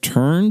they have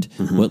turned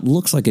what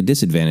looks like a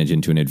disadvantage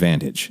into an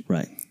advantage.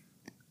 Right.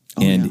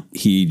 And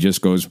he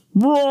just goes,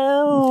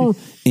 and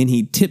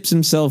he tips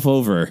himself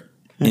over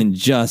and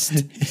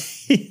just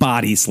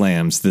body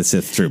slams the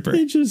Sith Trooper.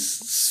 He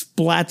just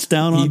splats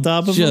down on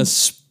top of him.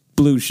 Just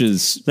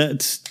splooshes.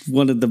 That's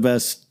one of the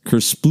best.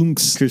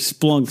 Kersplunks.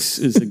 Kersplunks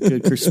is a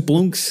good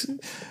Kersplunks.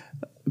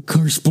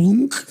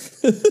 Kersplunk.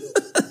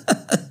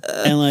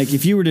 And like,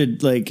 if you were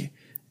to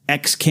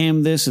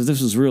X-cam this, if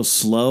this was real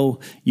slow,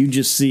 you'd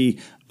just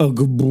see a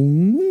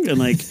boom, and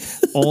like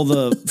all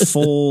the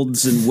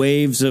folds and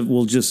waves of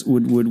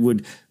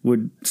would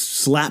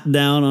slap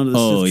down onto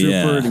the Sith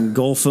Trooper and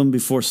engulf him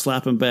before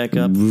slapping back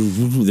up.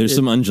 There's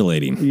some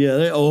undulating.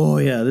 Yeah.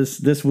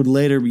 This would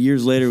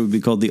years later would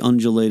be called the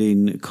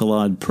undulating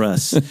Claude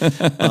press. It's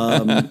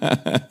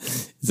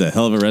a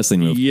hell of a wrestling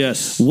move.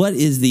 Yes. What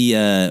is the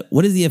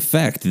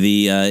effect,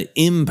 the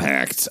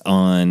impact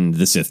on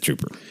the Sith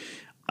Trooper?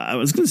 I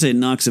was going to say it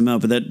knocks him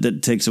out, but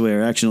that takes away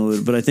our action a little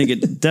bit. But I think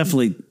it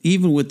definitely,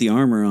 even with the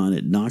armor on,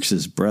 it knocks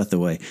his breath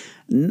away.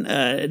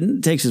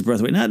 It takes his breath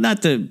away.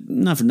 Not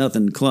for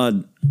nothing,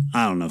 Claude,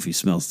 I don't know if he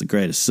smells the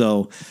greatest.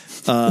 So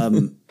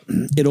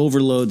it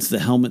overloads the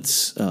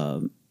helmet's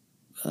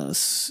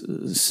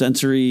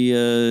sensory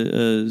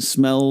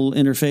smell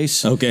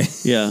interface. Okay.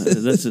 Yeah,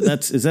 is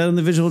that in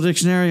the visual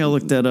dictionary? I'll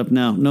look that up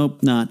now.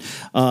 Nope, not.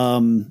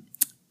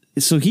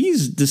 So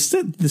he's the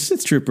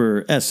Sith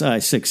Trooper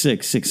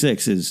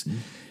SI6666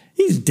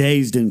 he's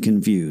dazed and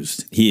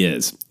confused. He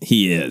is,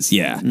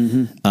 yeah.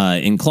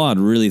 And Claude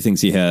really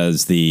thinks he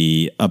has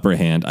the upper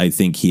hand. I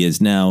think he is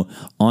now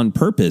on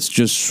purpose,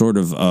 just sort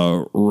of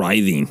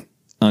writhing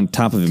on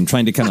top of him,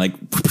 trying to kind of like,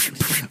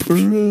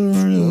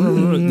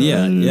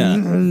 yeah,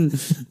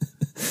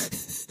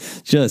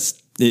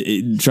 just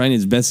trying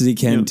as best as he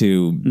can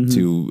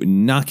to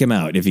knock him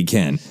out if he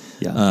can.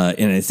 Yeah.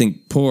 And I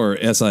think poor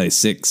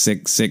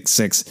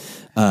SI6666,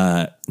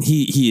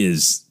 he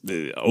is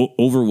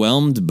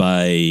overwhelmed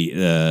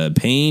by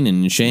pain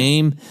and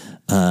shame,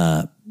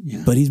 but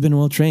he's been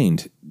well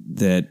trained.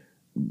 That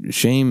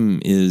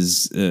shame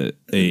is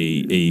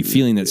a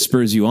feeling that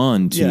spurs you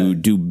on to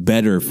do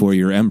better for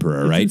your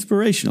emperor, right? It's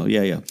inspirational,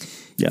 yeah.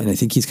 And I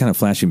think he's kind of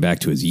flashing back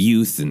to his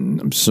youth and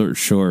I'm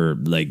sure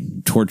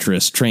like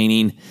torturous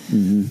training.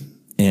 Mm-hmm.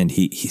 And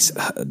he's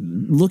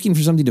looking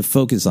for something to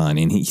focus on,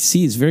 and he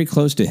sees very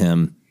close to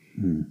him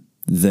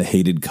the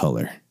hated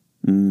color,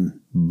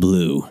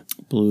 blue,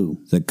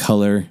 the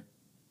color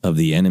of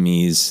the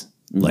enemy's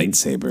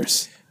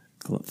lightsabers.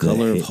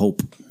 Color of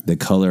hope. The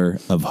color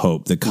of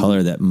hope. The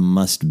color that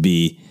must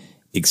be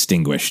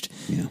extinguished.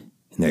 Yeah.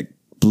 And that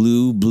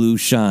blue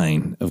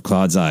shine of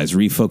Claude's eyes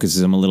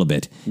refocuses him a little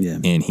bit. Yeah.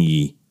 And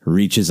he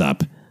reaches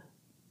up.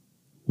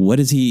 What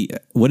does he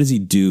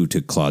do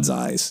to Claude's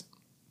eyes?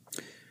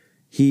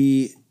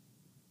 He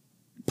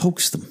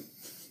pokes them.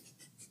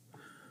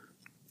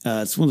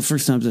 It's one of the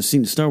first times I've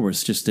seen Star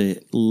Wars, just a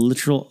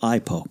literal eye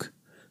poke,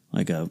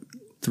 like a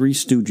Three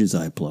Stooges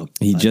eye poke.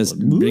 He just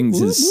brings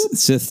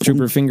his Sith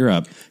Trooper finger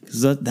up.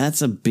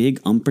 That's a big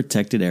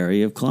unprotected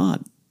area of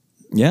Claude.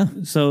 Yeah.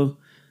 So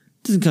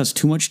it doesn't cause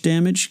too much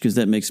damage because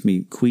that makes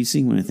me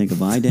queasy when I think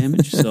of eye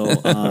damage. So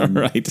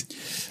right.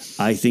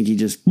 I think he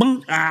just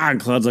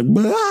and Claude's like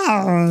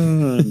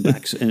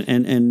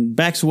and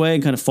backs away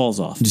and kind of falls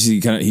off.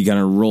 He kind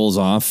of rolls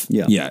off.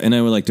 Yeah. And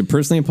I would like to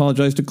personally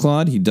apologize to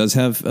Claude. He does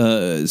have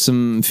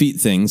some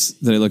feet things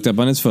that I looked up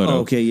on his photo.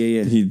 Okay,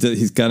 yeah.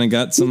 He's kind of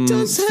got some. He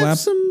does have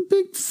some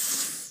big,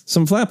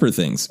 some flapper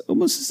things,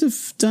 almost as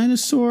if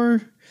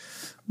dinosaur.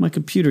 My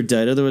computer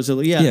died. Otherwise,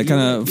 kind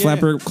of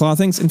flapper claw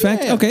things. In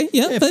fact,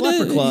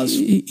 flapper claws.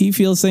 He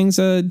feels things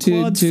to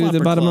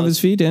the bottom of his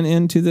feet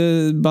and to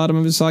the bottom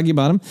of his soggy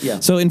bottom. Yeah.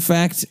 So, in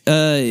fact,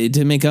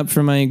 to make up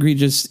for my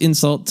egregious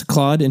insult to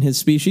Claude and his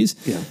species,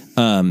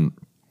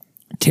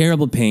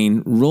 terrible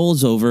pain,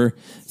 rolls over,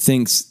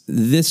 thinks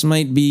this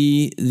might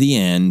be the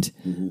end,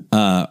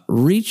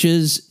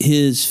 reaches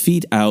his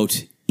feet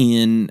out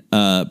in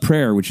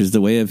prayer, which is the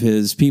way of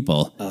his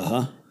people,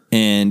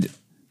 and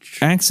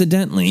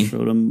accidentally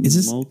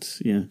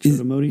Trotamotes.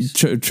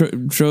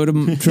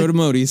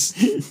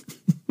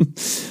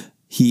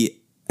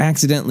 He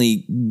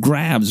accidentally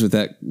grabs with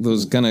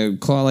those kind of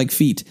claw-like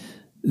feet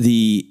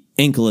the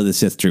ankle of the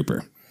Sith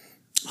Trooper.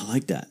 I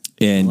like that.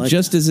 And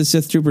just as the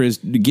Sith Trooper is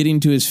getting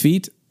to his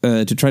feet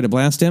to try to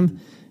blast him,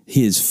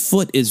 his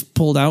foot is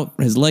pulled out,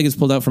 his leg is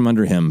pulled out from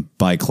under him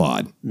by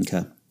Claude.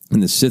 Okay.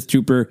 And the Sith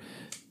Trooper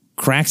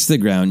cracks to the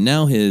ground.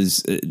 Now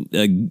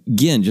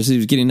again, just as he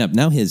was getting up,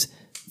 now his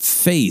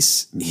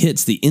face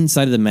hits the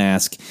inside of the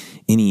mask,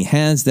 and he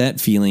has that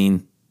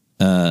feeling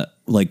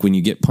like when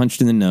you get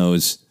punched in the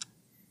nose,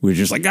 we're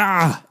just like,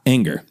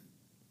 anger.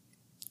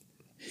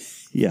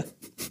 Yeah.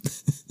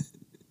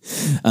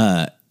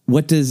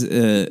 What does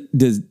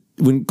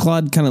when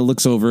Claude kind of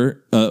looks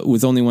over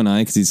with only one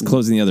eye, because he's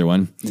closing the other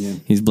one,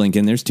 he's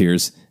blinking, there's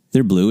tears,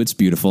 they're blue, it's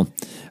beautiful.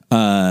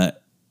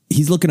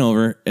 He's looking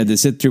over at the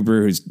Sith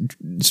Trooper who's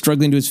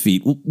struggling to his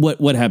feet.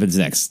 What happens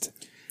next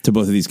to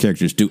both of these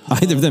characters? Do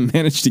either of them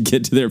manage to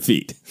get to their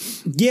feet?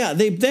 Yeah,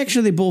 they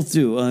both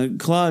do.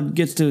 Claude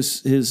gets to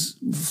his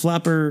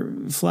flapper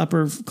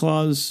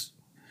claws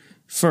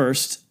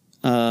first,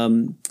 but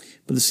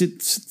the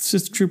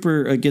Sith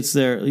Trooper gets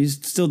there.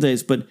 He's still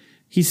dazed, but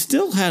he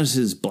still has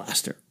his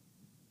blaster.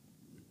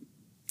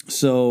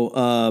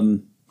 So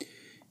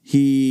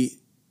he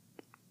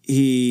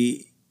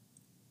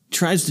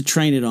tries to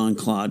train it on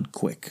Claude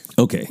quick.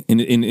 Okay. And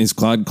is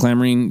Claude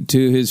clambering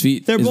to his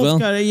feet They're as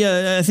both well?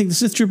 I think the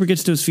Sith Trooper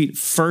gets to his feet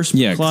first,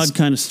 but Claude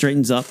kind of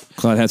straightens up.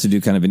 Claude has to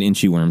do kind of an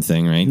inchy worm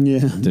thing, right?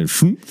 Yeah.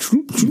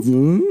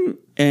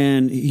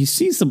 And he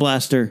sees the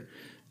blaster,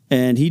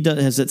 and he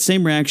has that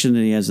same reaction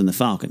that he has in the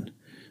Falcon.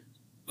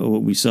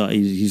 What we saw,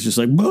 he's just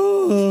like,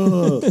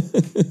 "Bah!"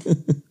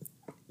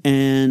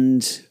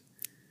 And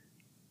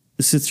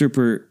the Sith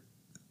Trooper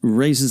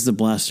raises the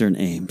blaster and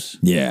aims.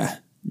 Yeah.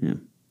 Yeah.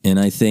 And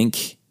I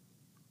think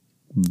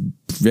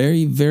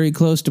very, very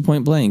close to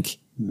point blank,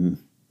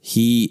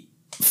 he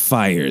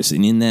fires.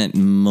 And in that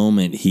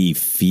moment, he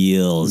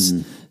feels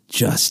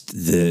just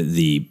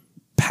the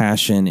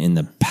passion and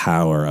the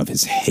power of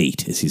his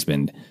hate as he's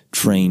been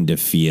trained to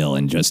feel,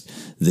 and just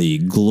the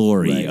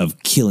glory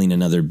of killing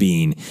another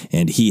being.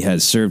 And he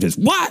has served his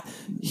what?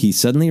 He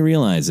suddenly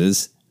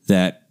realizes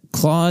that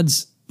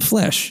Claude's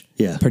flesh,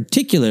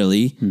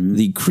 particularly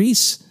the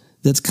crease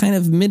that's kind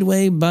of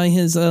midway by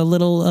his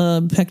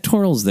little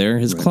pectorals there,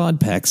 his Claude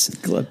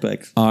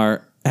pecs,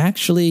 are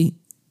actually,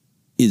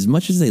 as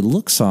much as they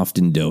look soft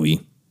and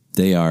doughy,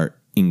 they are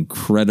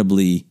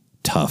incredibly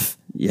tough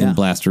and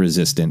blaster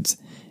resistant.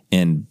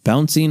 And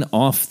bouncing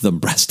off the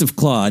breast of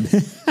Claude,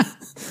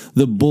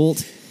 the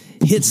bolt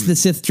hits the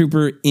Sith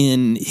Trooper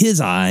in his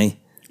eye,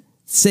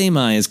 same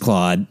eye as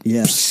Claude.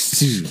 Yeah.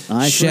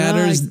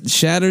 Shatters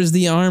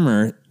the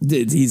armor.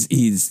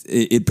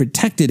 It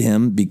protected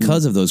him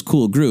because of those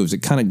cool grooves. It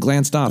kind of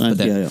glanced off, but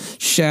that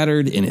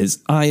shattered, and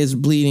his eye is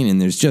bleeding,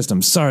 and there's just,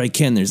 I'm sorry,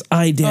 Ken, there's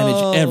eye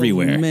damage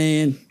everywhere.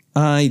 Man.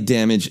 Eye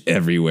damage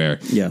everywhere.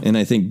 Yeah. And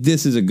I think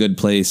this is a good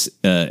place,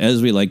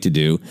 as we like to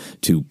do,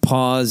 to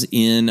pause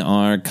in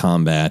our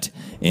combat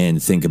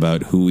and think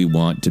about who we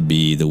want to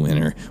be the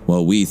winner.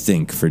 While we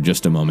think for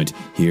just a moment,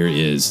 here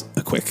is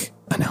a quick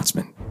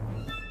announcement.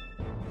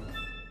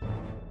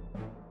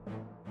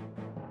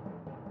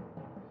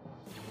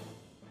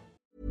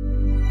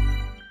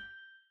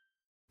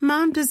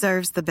 Mom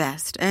deserves the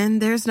best,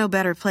 and there's no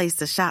better place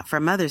to shop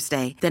for Mother's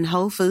Day than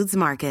Whole Foods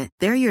Market.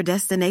 They're your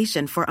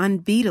destination for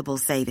unbeatable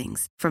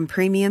savings, from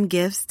premium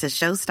gifts to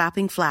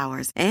show-stopping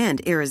flowers and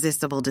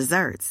irresistible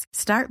desserts.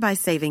 Start by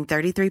saving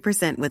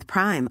 33% with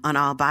Prime on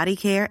all body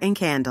care and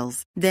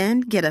candles.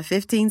 Then get a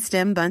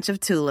 15-stem bunch of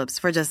tulips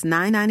for just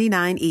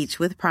 $9.99 each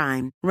with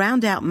Prime.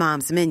 Round out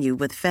Mom's menu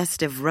with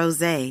festive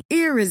rosé,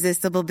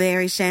 irresistible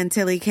berry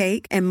chantilly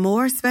cake, and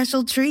more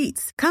special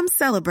treats. Come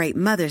celebrate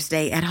Mother's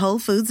Day at Whole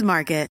Foods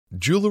Market.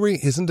 Jewelry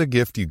isn't a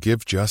gift you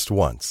give just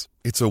once.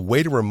 It's a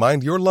way to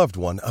remind your loved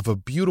one of a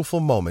beautiful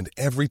moment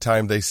every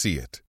time they see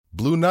it.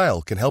 Blue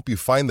Nile can help you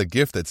find the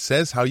gift that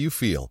says how you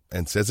feel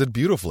and says it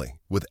beautifully,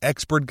 with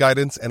expert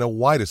guidance and a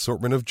wide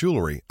assortment of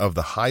jewelry of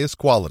the highest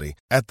quality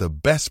at the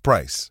best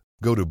price.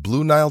 Go to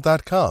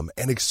BlueNile.com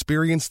and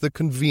experience the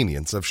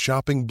convenience of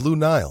shopping Blue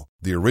Nile,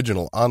 the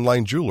original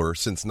online jeweler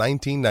since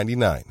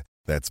 1999.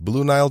 That's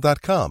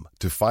BlueNile.com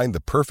to find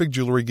the perfect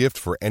jewelry gift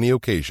for any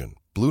occasion.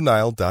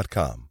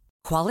 BlueNile.com.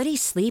 Quality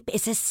sleep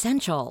is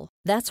essential.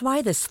 That's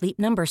why the Sleep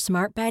Number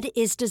Smart Bed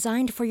is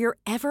designed for your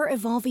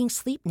ever-evolving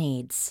sleep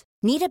needs.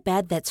 Need a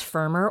bed that's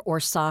firmer or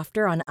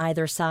softer on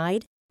either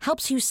side?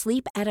 Helps you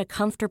sleep at a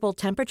comfortable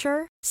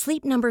temperature?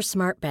 Sleep Number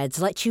Smart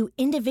Beds let you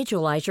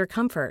individualize your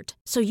comfort,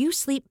 so you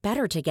sleep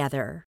better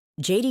together.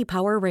 J.D.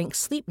 Power ranks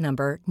Sleep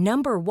Number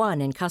number 1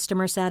 in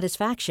customer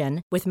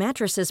satisfaction with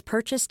mattresses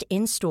purchased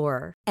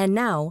in-store. And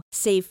now,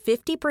 save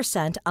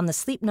 50% on the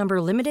Sleep Number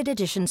Limited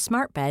Edition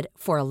Smart Bed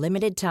for a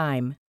limited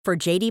time. For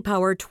J.D.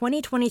 Power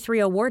 2023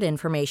 award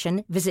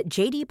information, visit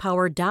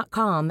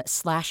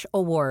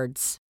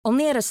jdpower.com/awards.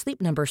 Only at a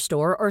Sleep Number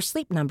store or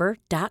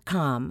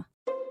sleepnumber.com.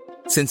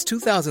 Since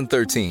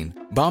 2013,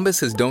 Bombas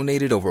has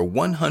donated over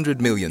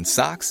 100 million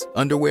socks,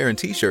 underwear, and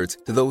T-shirts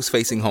to those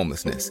facing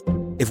homelessness.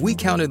 If we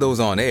counted those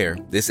on air,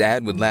 this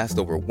ad would last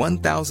over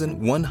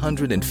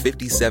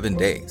 1,157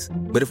 days.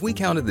 But if we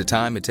counted the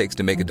time it takes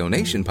to make a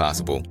donation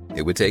possible,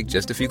 it would take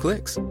just a few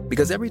clicks.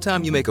 Because every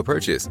time you make a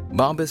purchase,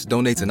 Bombas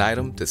donates an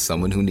item to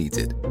someone who needs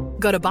it.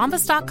 Go to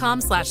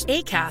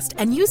bombas.com/ACAST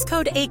and use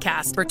code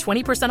ACAST for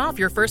 20% off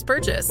your first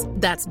purchase.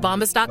 That's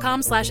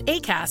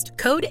bombas.com/ACAST,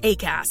 code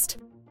ACAST.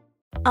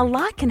 A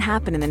lot can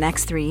happen in the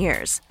next 3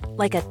 years.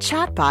 Like a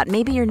chatbot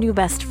may be your new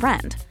best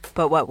friend.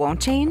 But what won't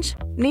change?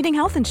 Needing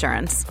health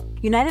insurance.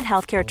 United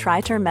Healthcare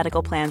Tri-Term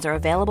Medical Plans are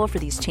available for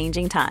these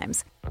changing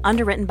times.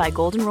 Underwritten by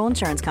Golden Rule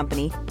Insurance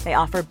Company, they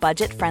offer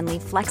budget-friendly,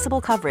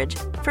 flexible coverage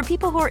for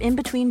people who are in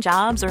between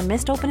jobs or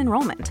missed open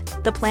enrollment.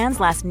 The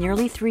plans last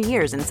nearly 3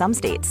 years in some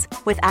states,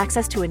 with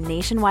access to a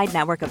nationwide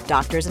network of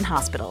doctors and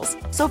hospitals.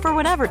 So for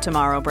whatever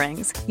tomorrow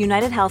brings,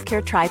 United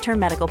Healthcare Tri-Term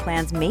Medical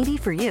Plans may be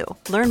for you.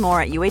 Learn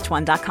more at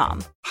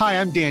uh1.com.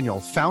 Hi, I'm Daniel,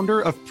 founder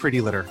of Pretty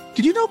Litter.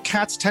 Did you know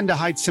cats tend to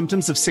hide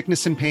symptoms of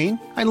sickness and pain?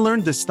 I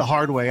learned this the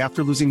hard way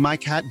after losing my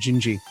cat,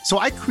 Gingy. So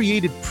I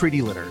created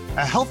Pretty Litter,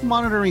 a health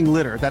monitoring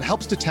litter that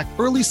helps detect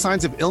early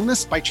signs of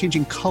illness by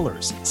changing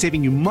colors,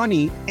 saving you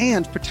money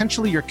and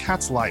potentially your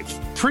cat's life.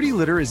 Pretty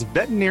Litter is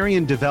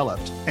veterinarian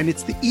developed, and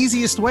it's the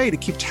easiest way to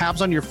keep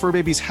tabs on your fur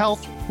baby's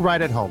health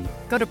right at home.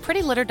 Go to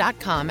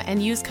prettylitter.com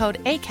and use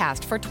code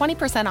ACAST for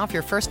 20% off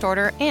your first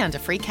order and a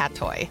free cat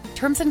toy.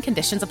 Terms and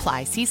conditions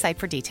apply. See site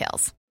for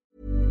details.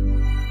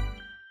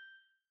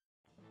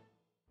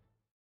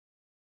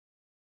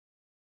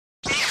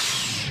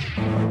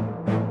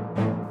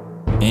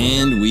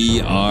 And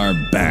we are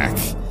back.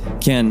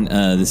 Ken,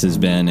 this has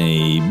been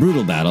a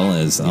brutal battle,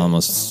 as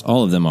almost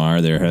all of them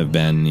are. There have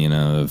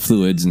been,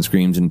 fluids and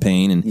screams and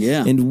pain,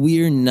 and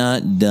we're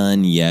not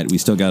done yet. We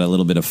still got a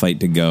little bit of fight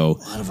to go.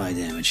 A lot of eye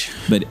damage.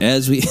 But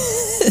as we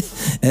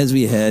as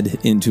we head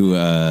into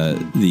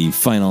the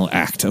final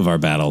act of our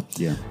battle,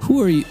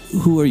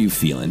 who are you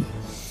feeling?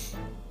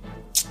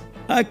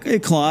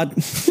 Claude.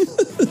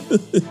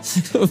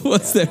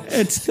 What's there?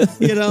 It's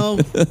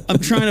I'm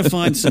trying to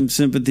find some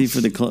sympathy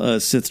for the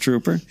Sith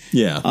Trooper.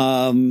 Yeah.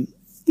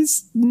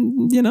 He's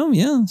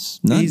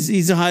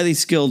a highly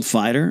skilled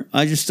fighter.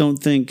 I just don't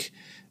think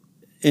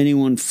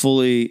anyone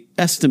fully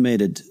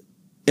estimated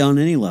on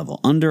any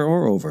level, under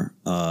or over,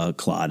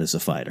 Claude as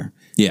a fighter.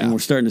 Yeah, and we're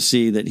starting to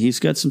see that he's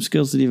got some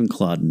skills that even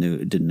Claude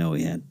didn't know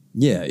he had.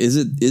 Yeah, is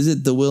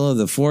it the will of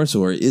the Force,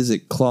 or is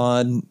it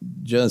Claude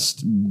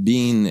just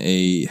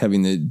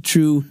having the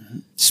true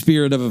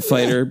spirit of a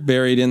fighter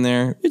buried in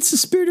there? It's the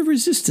spirit of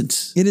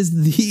resistance. It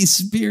is the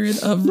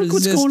spirit of resistance. Look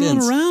what's going on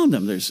around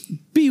him. There's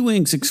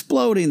B-wings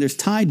exploding. There's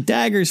TIE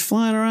daggers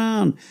flying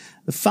around.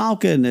 The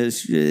Falcon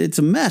it's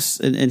a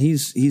mess, and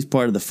he's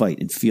part of the fight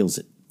and feels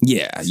it.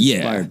 Yeah,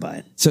 inspired by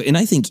it. So, and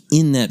I think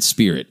in that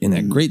spirit, in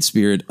that great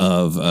spirit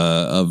of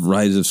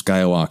Rise of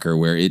Skywalker,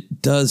 where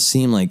it does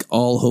seem like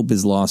all hope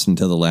is lost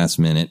until the last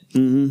minute,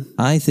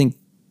 I think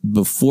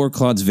before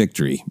Claude's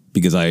victory,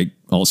 because I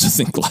also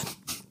think Claude.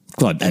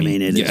 Come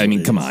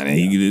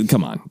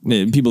on.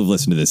 People have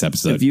listened to this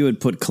episode. If you had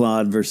put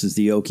Claude versus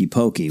the Okey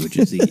Pokey, which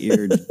is the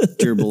eared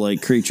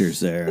gerbil-like creatures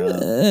there.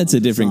 That's a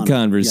different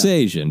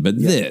conversation. Yeah. But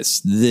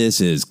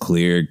this is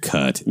clear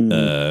cut.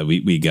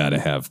 We got to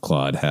have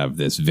Claude have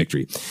this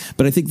victory.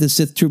 But I think the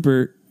Sith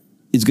Trooper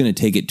is going to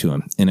take it to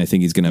him, and I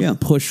think he's going to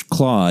push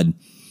Claude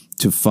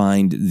to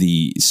find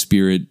the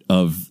spirit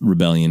of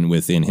rebellion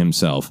within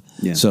himself.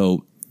 Yeah.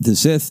 So the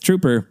Sith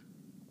trooper,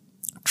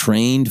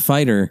 trained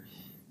fighter,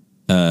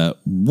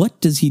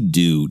 what does he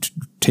do to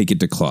take it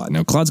to Claude?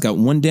 Now, Claude's got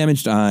one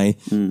damaged eye.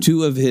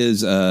 Two of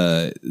his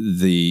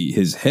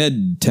his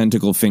head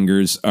tentacle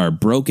fingers are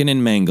broken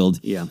and mangled.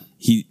 Yeah.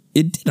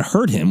 It did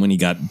hurt him when he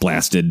got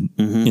blasted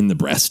in the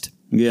breast.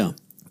 Yeah.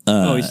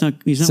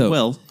 He's not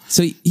well.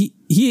 So he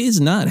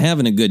is not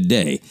having a good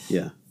day.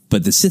 Yeah.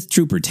 But the Sith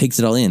trooper takes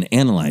it all in,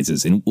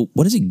 analyzes, and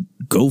what does he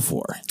go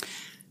for?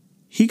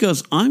 He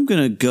goes, I'm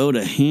going to go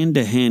to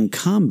hand-to-hand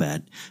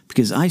combat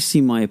because I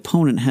see my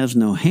opponent has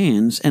no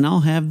hands, and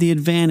I'll have the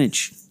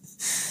advantage.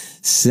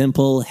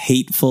 Simple,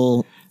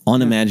 hateful,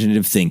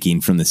 unimaginative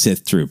thinking from the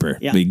Sith trooper.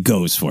 Yeah. But he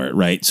goes for it,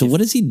 right? So what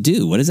does he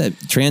do? What does that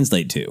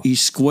translate to? He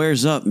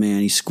squares up,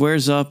 man. He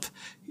squares up.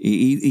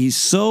 He's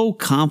so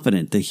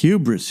confident. The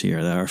hubris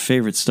here, our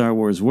favorite Star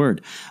Wars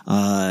word.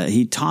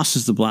 He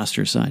tosses the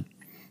blaster aside.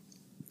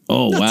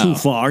 Oh, not wow. too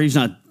far. He's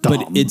not dumb.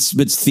 But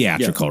it's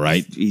theatrical,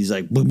 right? He's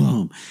like, boom,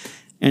 boom.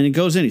 And it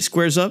goes in. He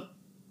squares up,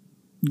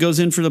 goes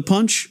in for the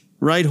punch,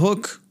 right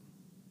hook,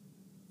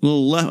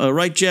 little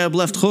right jab,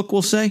 left hook,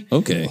 we'll say.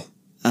 Okay.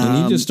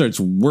 And he just starts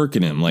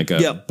working him like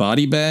a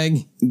body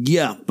bag?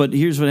 Yeah, but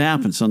here's what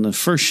happens. On the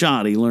first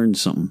shot, he learned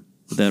something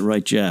with that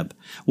right jab.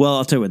 Well,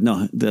 I'll tell you what.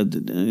 No,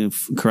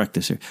 correct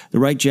this here. The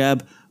right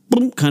jab,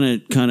 boom, kind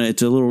of,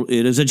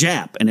 it is a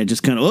jab. And it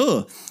just kind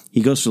of,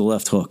 he goes for the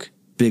left hook.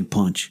 Big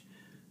punch.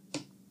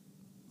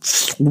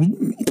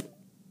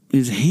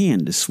 His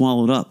hand is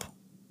swallowed up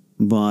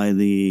by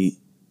the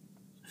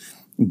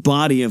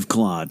body of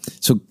Claude.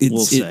 So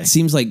it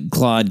seems like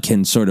Claude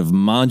can sort of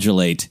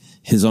modulate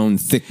his own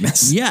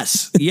thickness.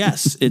 Yes.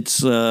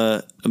 It's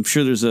I'm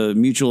sure there's a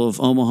Mutual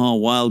of Omaha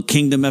Wild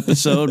Kingdom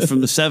episode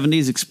from the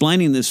 70s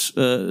explaining this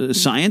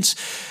science,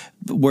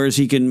 whereas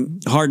he can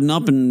harden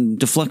up and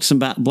deflect some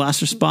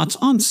blaster spots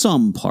on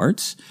some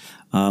parts.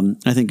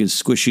 I think his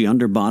squishy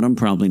underbottom,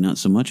 probably not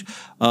so much.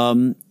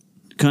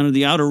 Kind of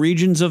the outer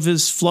regions of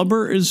his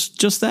flubber is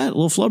just that, a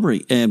little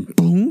flubbery. And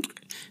boom,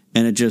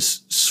 and it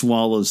just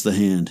swallows the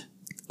hand.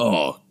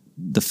 Oh.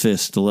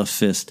 The left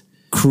fist.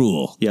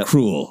 Cruel. Yep.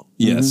 Cruel.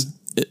 Yes.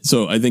 Mm-hmm.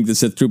 So I think the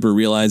Sith trooper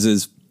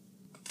realizes,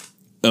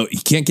 he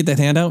can't get that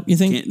hand out, you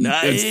think?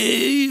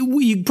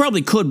 You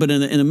probably could, but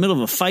in the middle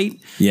of a fight,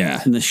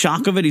 in the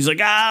shock of it, he's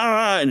like,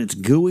 and it's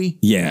gooey.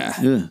 Yeah.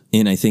 Ugh.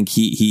 And I think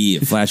he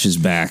flashes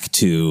back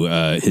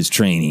to his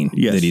training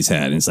that he's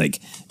had. And it's like,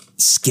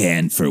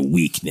 scan for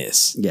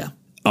weakness. Yeah.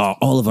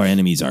 All of our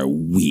enemies are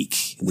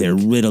weak. They're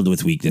riddled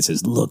with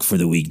weaknesses. Look for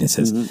the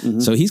weaknesses. Mm-hmm, mm-hmm.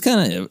 So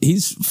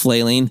he's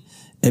flailing,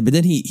 but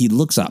then he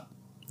looks up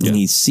and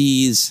he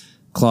sees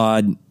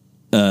Claude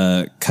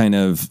kind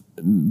of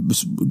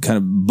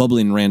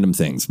bubbling random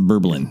things,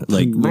 burbling.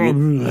 Like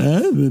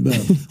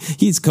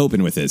he's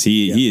coping with this.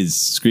 He is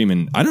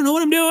screaming, I don't know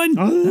what I'm doing.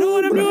 I don't know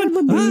what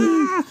I'm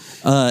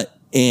doing.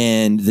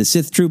 And the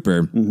Sith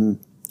trooper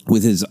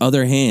with his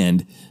other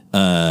hand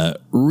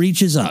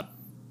reaches up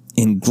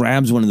and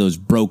grabs one of those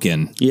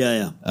broken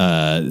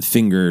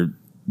finger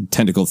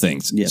tentacle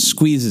things,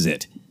 squeezes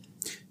it.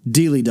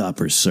 Dealy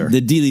doppers, sir.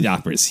 The dealy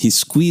doppers. He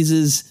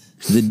squeezes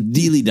the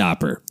dealy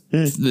dopper.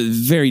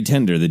 Very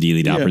tender, the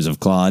dealy doppers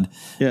of Claude.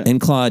 Yeah. And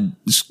Claude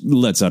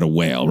lets out a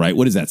wail, right?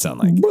 What does that sound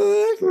like?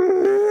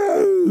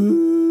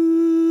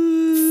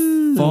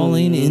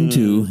 Falling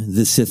into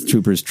the Sith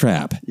trooper's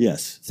trap.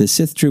 Yes. The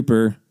Sith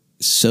trooper,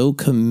 so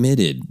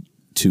committed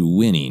to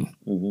winning,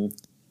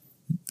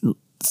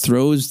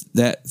 throws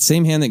that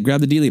same hand that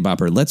grabbed the dealy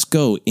bopper, lets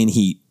go, and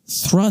he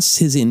thrusts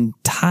his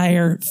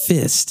entire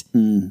fist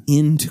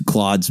into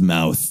Claude's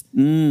mouth.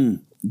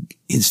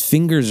 His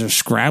fingers are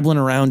scrabbling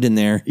around in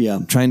there,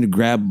 trying to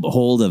grab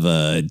hold of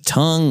a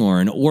tongue or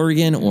an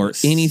organ or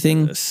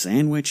anything. A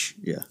sandwich,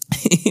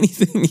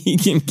 anything he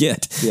can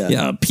get.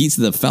 A piece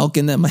of the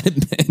falcon that might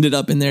have ended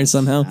up in there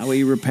somehow. How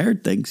he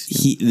repaired things.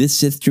 This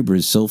Sith trooper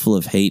is so full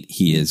of hate,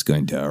 he is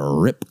going to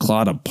rip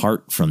Claude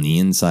apart from the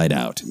inside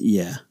out.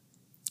 Yeah.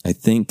 I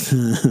think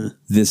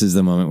this is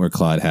the moment where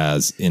Claude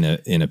has an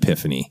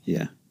epiphany.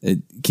 Yeah.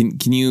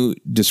 Can you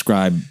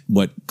describe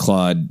what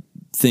Claude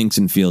thinks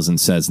and feels and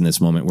says in this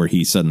moment where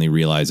he suddenly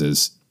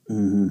realizes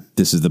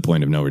this is the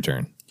point of no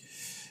return?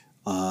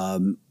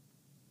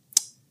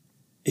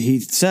 He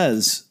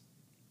says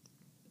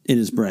in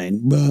his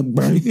brain,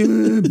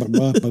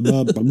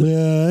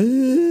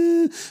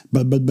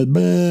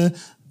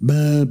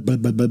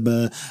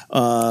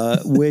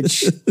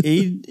 which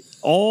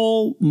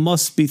all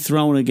must be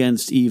thrown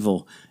against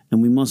evil,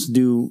 and we must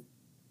do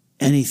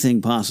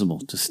anything possible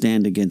to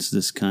stand against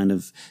this kind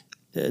of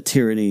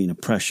tyranny and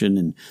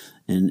oppression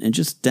and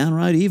just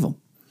downright evil.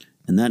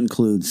 And that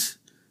includes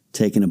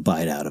taking a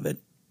bite out of it.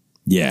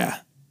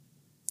 Yeah.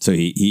 So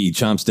he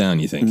chomps down,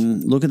 you think?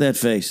 Look at that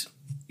face.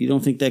 You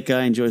don't think that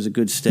guy enjoys a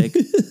good steak?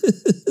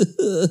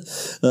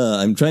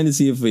 I'm trying to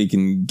see if we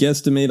can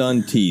guesstimate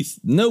on teeth.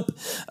 Nope.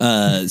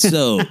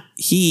 So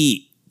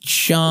he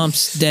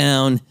chomps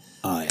down.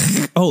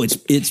 Oh,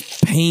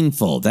 it's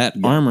painful. That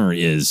armor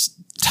is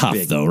tough,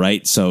 though,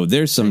 right? So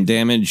there's some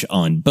damage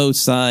on both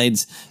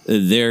sides.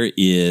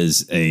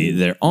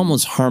 They're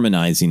almost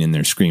harmonizing in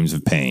their screams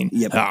of pain.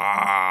 Yep.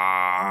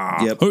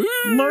 Yep.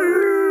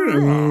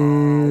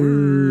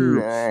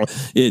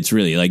 It's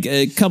really like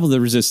a couple of the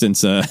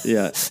resistance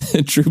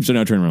troops are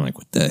now turning around like,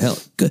 what the hell?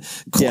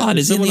 Claude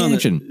is in the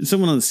action.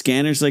 Someone on the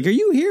scanner's like, are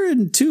you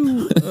hearing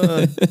two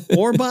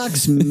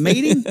Orboks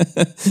mating?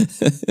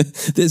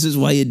 This is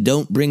why you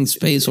don't bring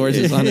space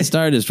horses on a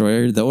Star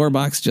Destroyer. The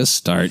Orboks just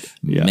start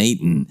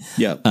mating.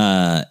 Yep.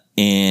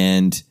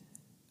 And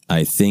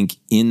I think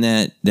in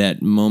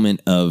that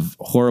moment of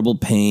horrible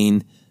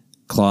pain,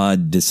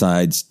 Claude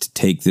decides to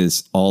take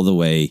this all the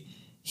way.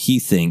 He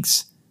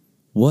thinks,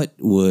 what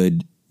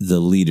would the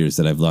leaders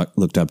that I've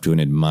looked up to and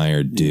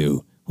admired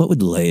do? What would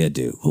Leia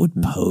do? What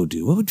would Poe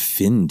do? What would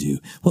Finn do?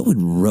 What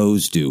would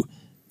Rose do?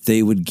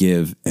 They would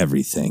give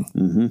everything.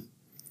 Mm-hmm.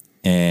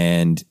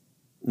 And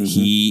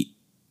he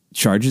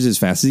charges as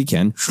fast as he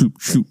can,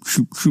 shoop, shoop,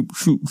 shoop, shoop,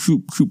 shoop,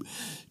 shoop, shoop,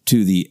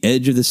 to the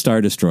edge of the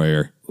Star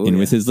Destroyer. And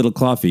with his little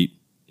claw feet,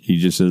 he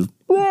just says,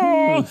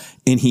 whoa!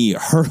 And he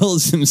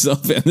hurls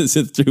himself and the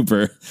Sith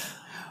Trooper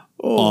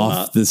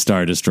off the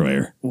Star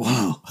Destroyer.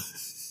 Wow.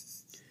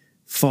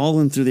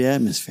 Falling through the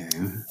atmosphere.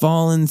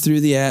 Falling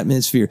through the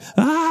atmosphere.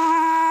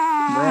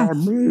 Ah!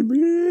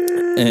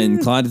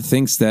 And Claude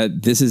thinks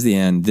that this is the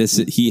end.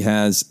 He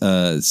has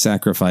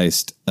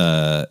sacrificed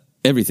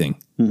everything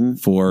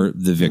for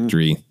the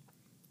victory.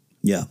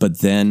 Yeah. But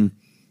then,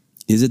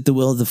 is it the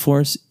will of the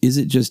Force? Is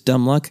it just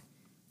dumb luck?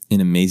 An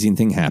amazing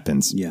thing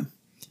happens. Yeah.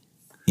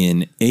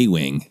 In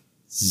A-Wing,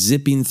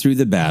 zipping through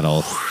the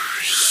battle,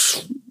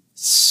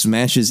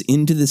 smashes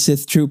into the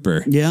Sith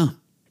Trooper. Yeah.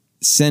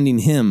 Sending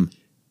him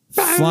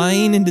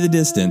flying into the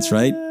distance,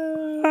 right?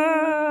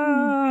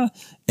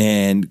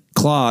 And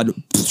Claude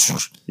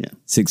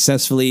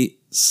successfully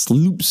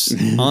sloops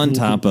on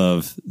top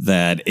of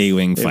that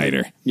A-Wing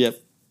fighter.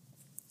 Yep.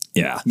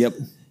 Yeah. Yep.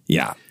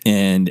 Yeah.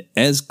 And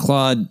as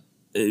Claude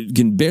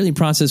can barely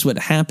process what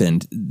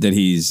happened, that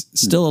he's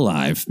still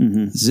alive,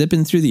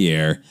 zipping through the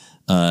air,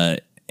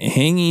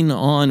 hanging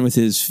on with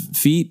his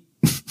feet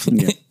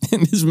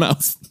and his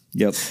mouth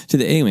to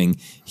the A-Wing,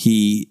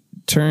 he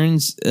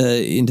turns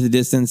into the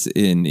distance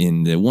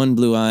in the one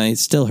blue eye,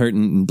 still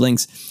hurting, and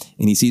blinks,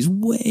 and he sees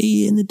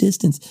way in the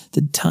distance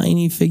the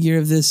tiny figure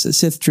of this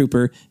Sith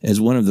Trooper as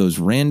one of those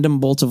random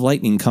bolts of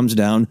lightning comes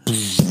down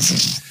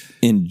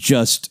and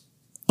just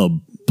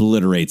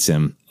obliterates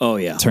him. Oh,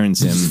 yeah.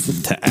 Turns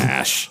him to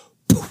ash.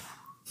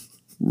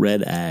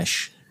 Red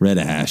ash. Red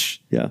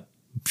ash. Yeah.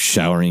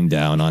 Showering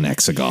down on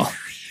Exegol.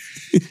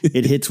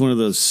 It hits one of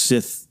those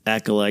Sith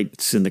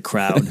acolytes in the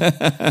crowd.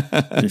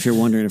 And if you're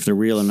wondering if they're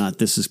real or not,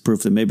 this is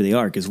proof that maybe they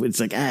are, because it's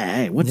like,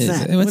 hey, what's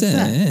that? What's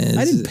that?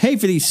 I didn't pay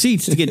for these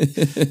seats to get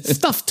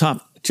stuff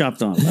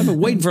chopped off. I've been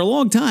waiting for a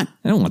long time.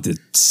 I don't want the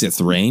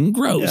Sith rain.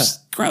 Gross. Yeah.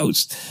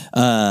 Gross.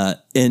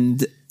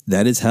 And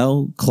that is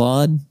how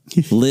Claude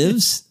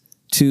lives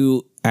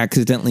to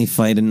accidentally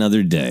fight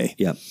another day.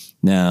 Yep.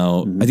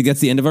 Now, I think that's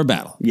the end of our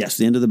battle. Yes,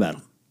 the end of the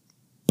battle.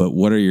 But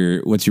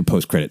what's your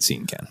post-credit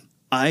scene, Ken?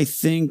 I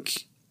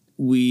think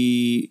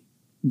we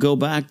go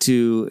back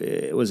to,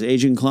 it was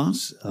Agent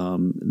Klaus.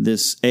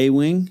 This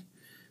A-Wing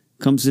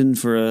comes in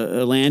for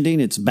a landing.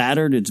 It's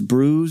battered, it's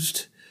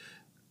bruised,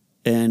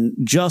 and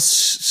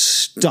just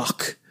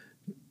stuck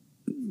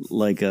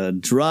like a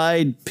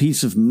dried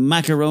piece of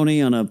macaroni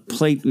on a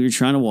plate we were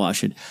trying to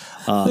wash it,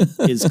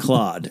 is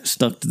Claude,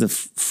 stuck to the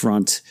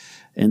front.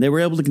 And they were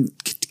able to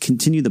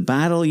continue the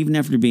battle even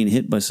after being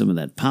hit by some of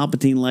that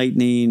Palpatine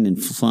lightning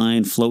and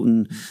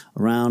floating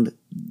around.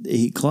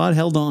 Claude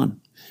held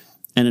on.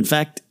 And in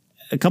fact,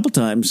 a couple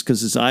times, because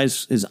his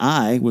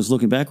eye was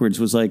looking backwards,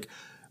 was like,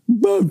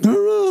 turn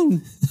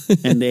around.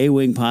 And the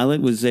A-Wing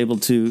pilot was able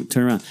to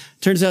turn around.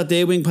 Turns out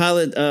the A-Wing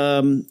pilot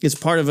is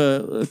part of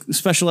a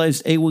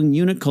specialized A-Wing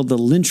unit called the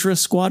Lintra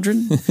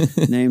Squadron,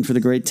 named for the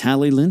great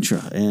Tali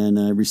Lintra,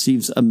 and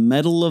receives a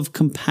Medal of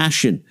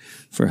Compassion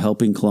for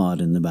helping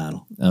Claude in the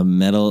battle. A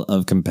Medal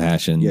of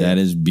Compassion. Yeah. That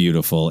is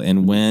beautiful.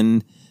 And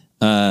when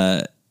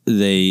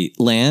they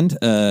land,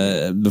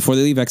 before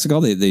they leave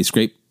Exegol, they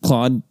scrape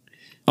Claude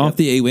off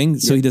the A-Wing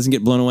so he doesn't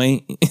get blown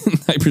away in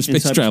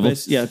hyperspace travel.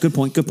 Yeah, good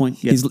point.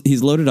 Yeah.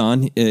 He's loaded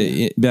on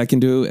back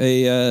into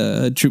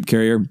a troop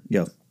carrier.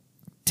 Yeah.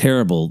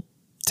 Terrible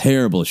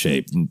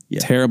shape,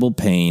 terrible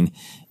pain.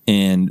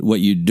 And what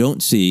you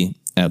don't see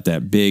at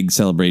that big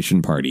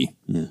celebration party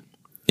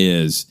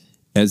is,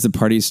 as the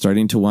party is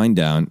starting to wind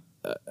down,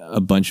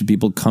 a bunch of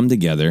people come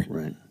together,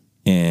 right,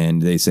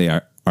 and they say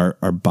our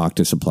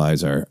Bacta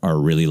supplies are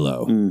really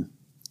low.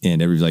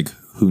 And everybody's like,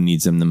 who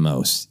needs them the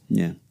most?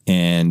 Yeah.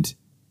 And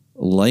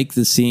like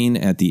the scene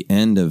at the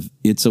end of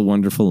It's a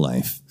Wonderful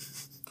Life,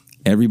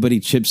 everybody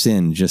chips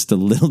in just a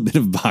little bit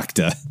of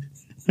Bacta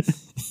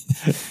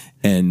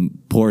and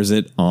pours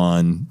it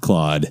on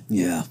Claude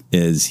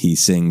as he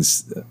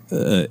sings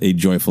a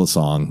joyful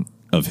song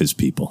of his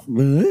people.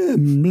 And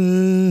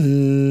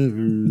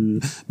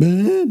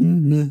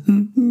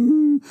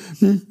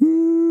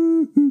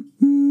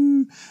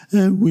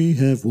we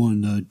have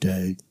won the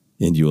day.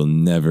 And you will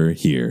never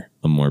hear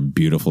a more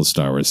beautiful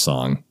Star Wars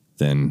song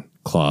than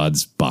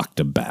Claude's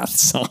Bacta Bath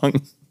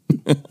song.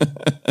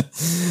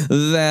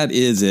 That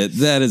is it.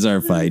 That is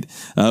our fight.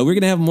 We're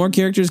going to have more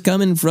characters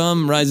coming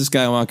from Rise of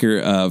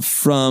Skywalker,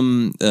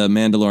 from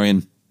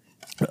Mandalorian.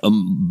 A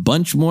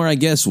bunch more, I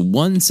guess,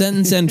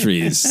 one-sentence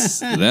entries.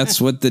 That's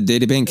what the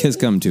databank has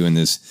come to in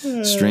this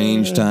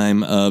strange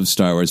time of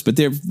Star Wars. But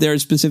there are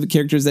specific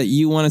characters that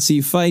you want to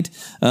see fight.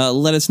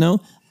 Let us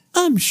know.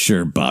 I'm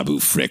sure Babu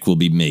Frick will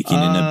be making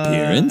an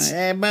appearance.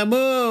 Hey,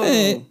 Babu!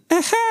 Hey,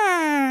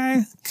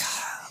 God,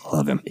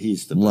 love him.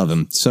 Love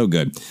him. So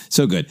good.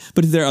 So good.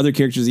 But if there are other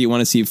characters that you want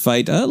to see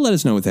fight, let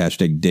us know with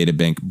hashtag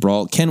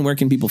DatabankBrawl. Ken, where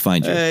can people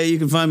find you? You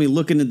can find me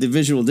looking at the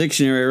visual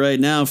dictionary right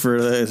now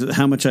for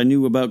how much I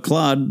knew about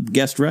Claude.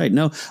 Guessed right.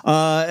 No.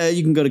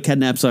 You can go to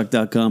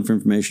catnapsock.com for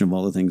information of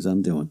all the things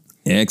I'm doing.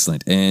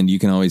 Excellent. And you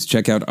can always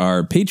check out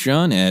our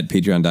Patreon at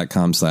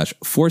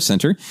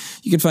patreon.com/4center.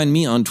 You can find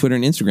me on Twitter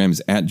and Instagram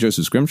as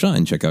 @Joseph Scrimshaw,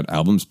 and check out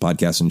albums,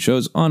 podcasts, and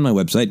shows on my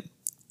website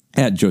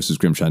at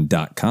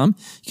josephscrimshaw.com.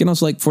 You can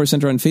also like 4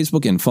 Center on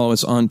Facebook and follow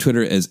us on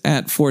Twitter as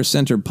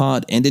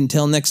 @4CenterPod. And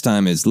until next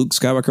time, as Luke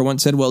Skywalker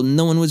once said, well,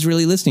 no one was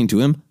really listening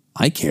to him.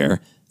 I care.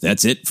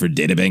 That's it for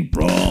Databank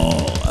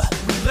Brawl.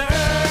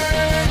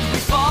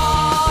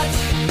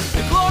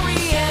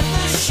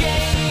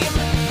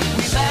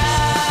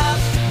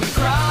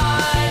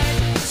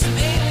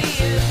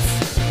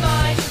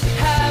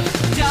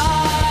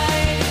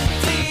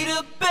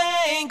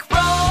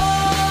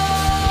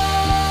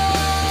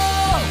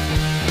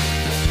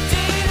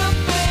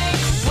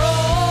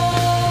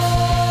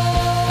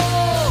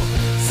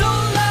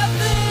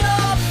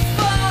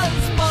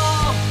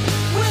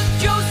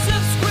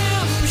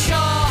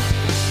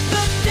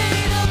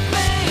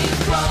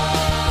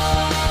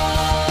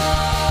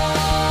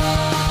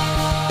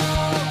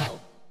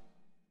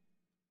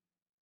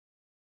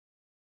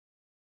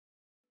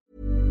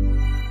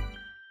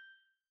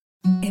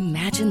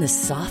 Imagine the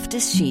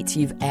softest sheets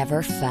you've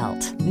ever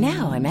felt.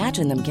 Now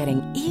imagine them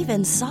getting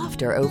even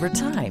softer over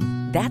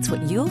time. That's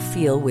what you'll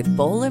feel with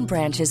Boll &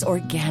 Branch's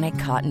organic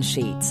cotton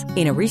sheets.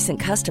 In a recent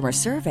customer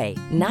survey,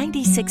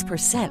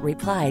 96%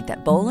 replied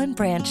that Boll &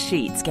 Branch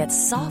sheets get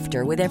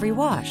softer with every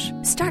wash.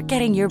 Start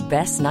getting your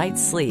best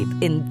night's sleep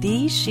in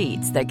these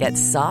sheets that get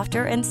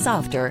softer and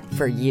softer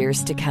for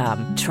years to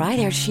come. Try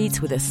their sheets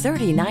with a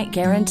 30-night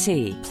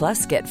guarantee.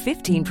 Plus, get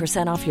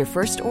 15% off your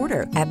first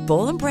order at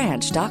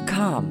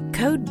bollandbranch.com.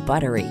 Code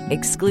BUTTERY.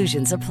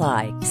 Exclusions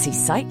apply. See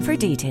site for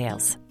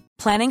details.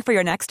 Planning for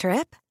your next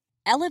trip?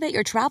 Elevate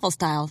your travel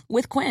style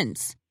with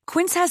Quince.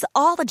 Quince has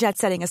all the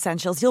jet-setting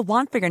essentials you'll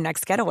want for your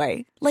next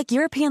getaway, like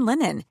European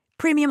linen,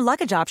 premium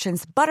luggage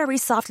options, buttery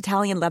soft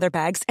Italian leather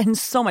bags, and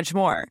so much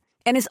more.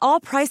 And is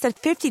all priced at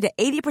 50 to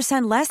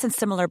 80% less than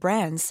similar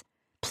brands.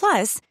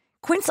 Plus,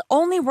 Quince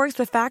only works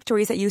with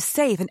factories that use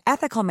safe and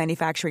ethical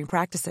manufacturing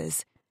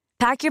practices.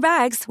 Pack your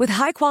bags with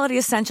high-quality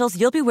essentials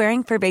you'll be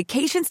wearing for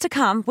vacations to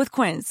come with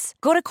Quince.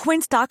 Go to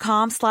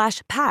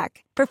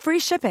quince.com/pack for free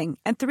shipping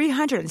and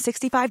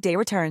 365-day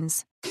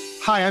returns.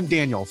 Hi, I'm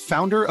Daniel,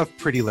 founder of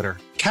Pretty Litter.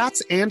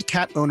 Cats and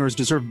cat owners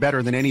deserve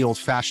better than any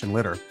old-fashioned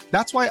litter.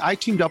 That's why I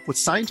teamed up with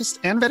scientists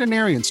and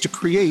veterinarians to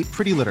create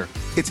Pretty Litter.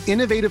 Its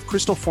innovative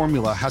crystal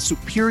formula has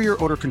superior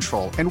odor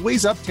control and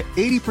weighs up to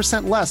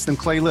 80% less than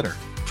clay litter.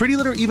 Pretty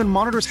Litter even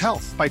monitors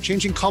health by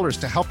changing colors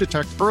to help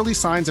detect early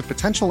signs of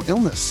potential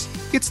illness.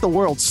 It's the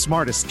world's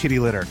smartest kitty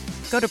litter.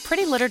 Go to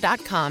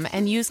prettylitter.com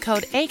and use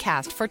code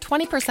ACAST for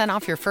 20%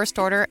 off your first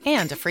order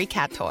and a free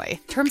cat toy.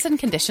 Terms and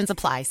conditions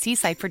apply. See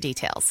site for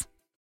details.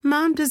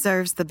 Mom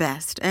deserves the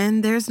best,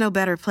 and there's no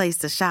better place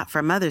to shop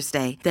for Mother's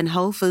Day than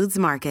Whole Foods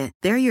Market.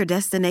 They're your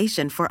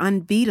destination for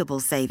unbeatable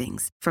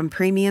savings, from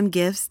premium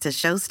gifts to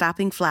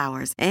show-stopping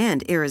flowers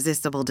and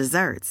irresistible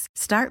desserts.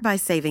 Start by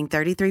saving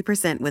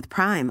 33% with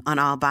Prime on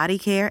all body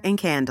care and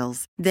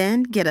candles.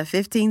 Then get a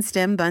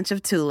 15-stem bunch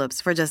of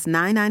tulips for just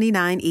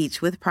 $9.99 each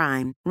with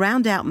Prime.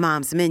 Round out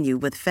Mom's menu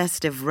with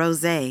festive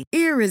rosé,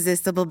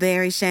 irresistible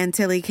berry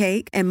chantilly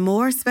cake, and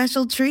more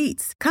special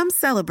treats. Come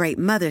celebrate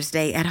Mother's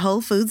Day at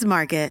Whole Foods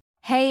Market.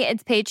 Hey,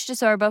 it's Paige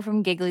DeSorbo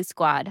from Giggly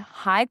Squad.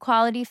 High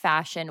quality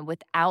fashion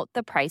without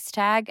the price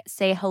tag.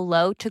 Say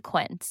hello to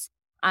Quince.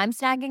 I'm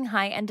snagging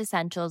high-end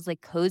essentials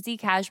like cozy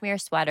cashmere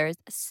sweaters,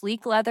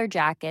 sleek leather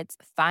jackets,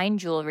 fine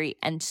jewelry,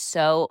 and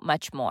so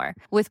much more.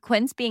 With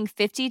Quince being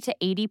 50 to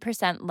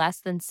 80%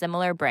 less than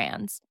similar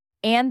brands.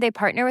 And they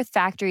partner with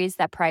factories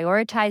that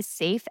prioritize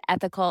safe,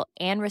 ethical,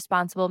 and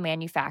responsible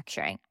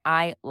manufacturing.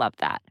 I love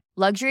that.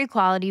 Luxury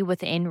quality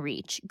within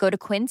reach. Go to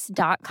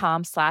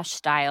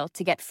quince.com/style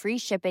to get free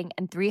shipping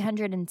and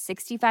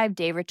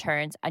 365-day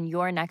returns on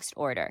your next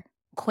order.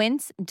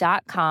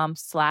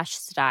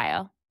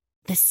 Quince.com/style.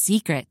 The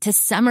secret to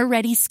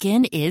summer-ready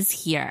skin is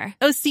here.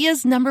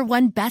 Osea's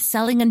 #1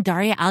 best-selling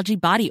Undaria Algae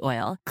Body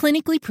Oil,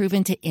 clinically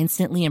proven to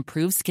instantly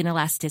improve skin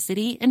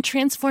elasticity and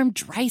transform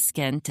dry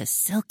skin to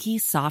silky,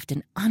 soft,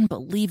 and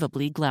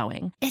unbelievably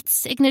glowing. Its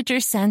signature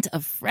scent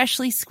of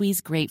freshly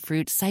squeezed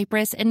grapefruit,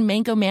 cypress, and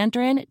mango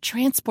mandarin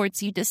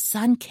transports you to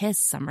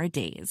sun-kissed summer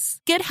days.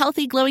 Get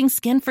healthy, glowing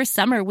skin for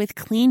summer with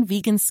clean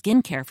vegan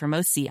skincare from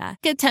Osea.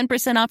 Get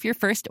 10% off your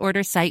first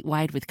order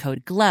site-wide with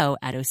code GLOW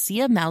at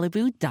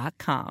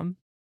OseaMalibu.com.